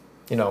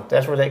 You know,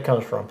 that's where that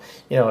comes from.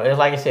 You know, and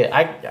like I said,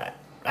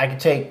 I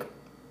could take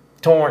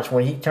Torrance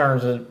when he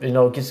turns, you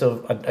know, gets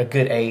a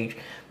good age.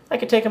 I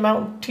could take him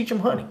out and teach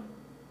him hunting.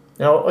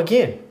 You know,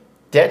 again,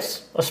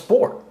 that's a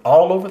sport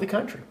all over the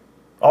country,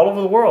 all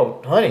over the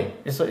world. Hunting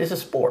is a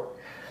sport.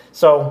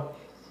 So,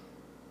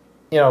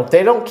 you know,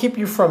 they don't keep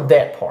you from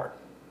that part.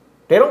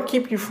 They don't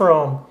keep you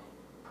from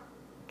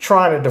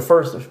trying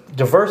to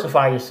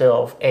diversify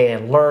yourself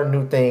and learn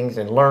new things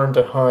and learn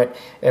to hunt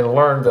and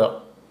learn the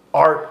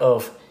art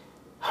of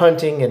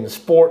hunting and the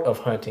sport of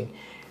hunting.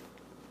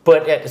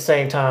 But at the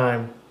same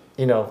time,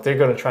 you know, they're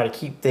going to try to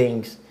keep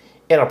things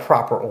in a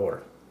proper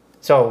order.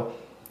 So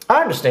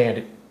I understand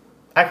it.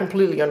 I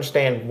completely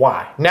understand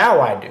why.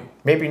 Now I do.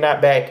 Maybe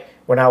not back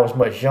when I was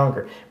much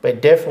younger,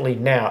 but definitely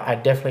now I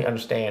definitely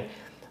understand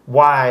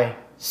why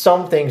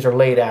some things are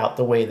laid out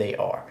the way they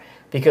are.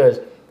 Because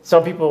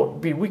some people,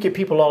 we get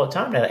people all the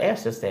time that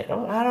ask us that.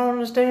 Oh, I don't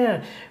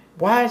understand.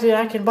 Why is it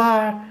I can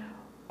buy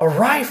a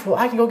rifle?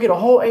 I can go get a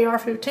whole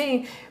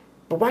AR-15,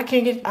 but why I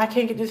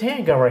can't get this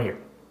handgun right here?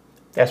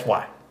 That's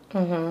why.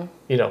 You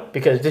know,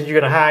 because then you're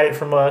going to hide it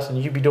from us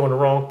and you be doing the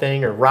wrong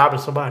thing or robbing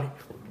somebody.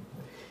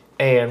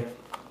 And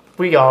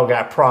we all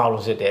got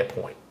problems at that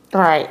point.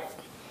 Right.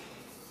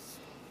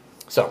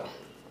 So,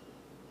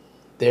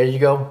 there you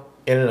go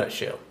in a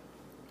nutshell.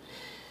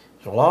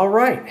 Well, all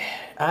right.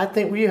 I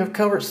think we have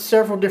covered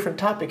several different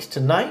topics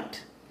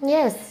tonight.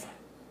 Yes.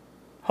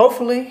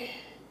 Hopefully,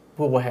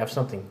 we will have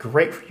something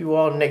great for you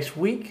all next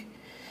week.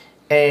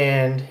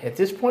 And at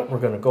this point, we're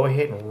going to go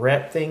ahead and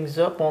wrap things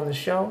up on the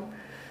show.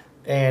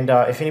 And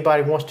if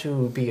anybody wants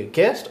to be a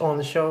guest on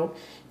the show,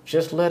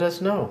 just let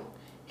us know.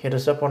 Hit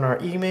us up on our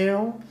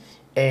email,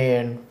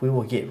 and we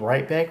will get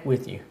right back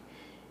with you.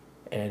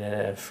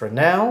 And for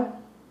now,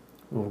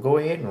 we'll go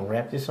ahead and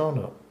wrap this on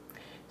up.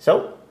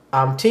 So,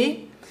 I'm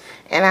T.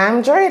 And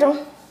I'm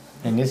Dreidel.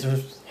 And this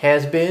was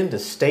has been the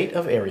state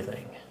of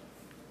everything.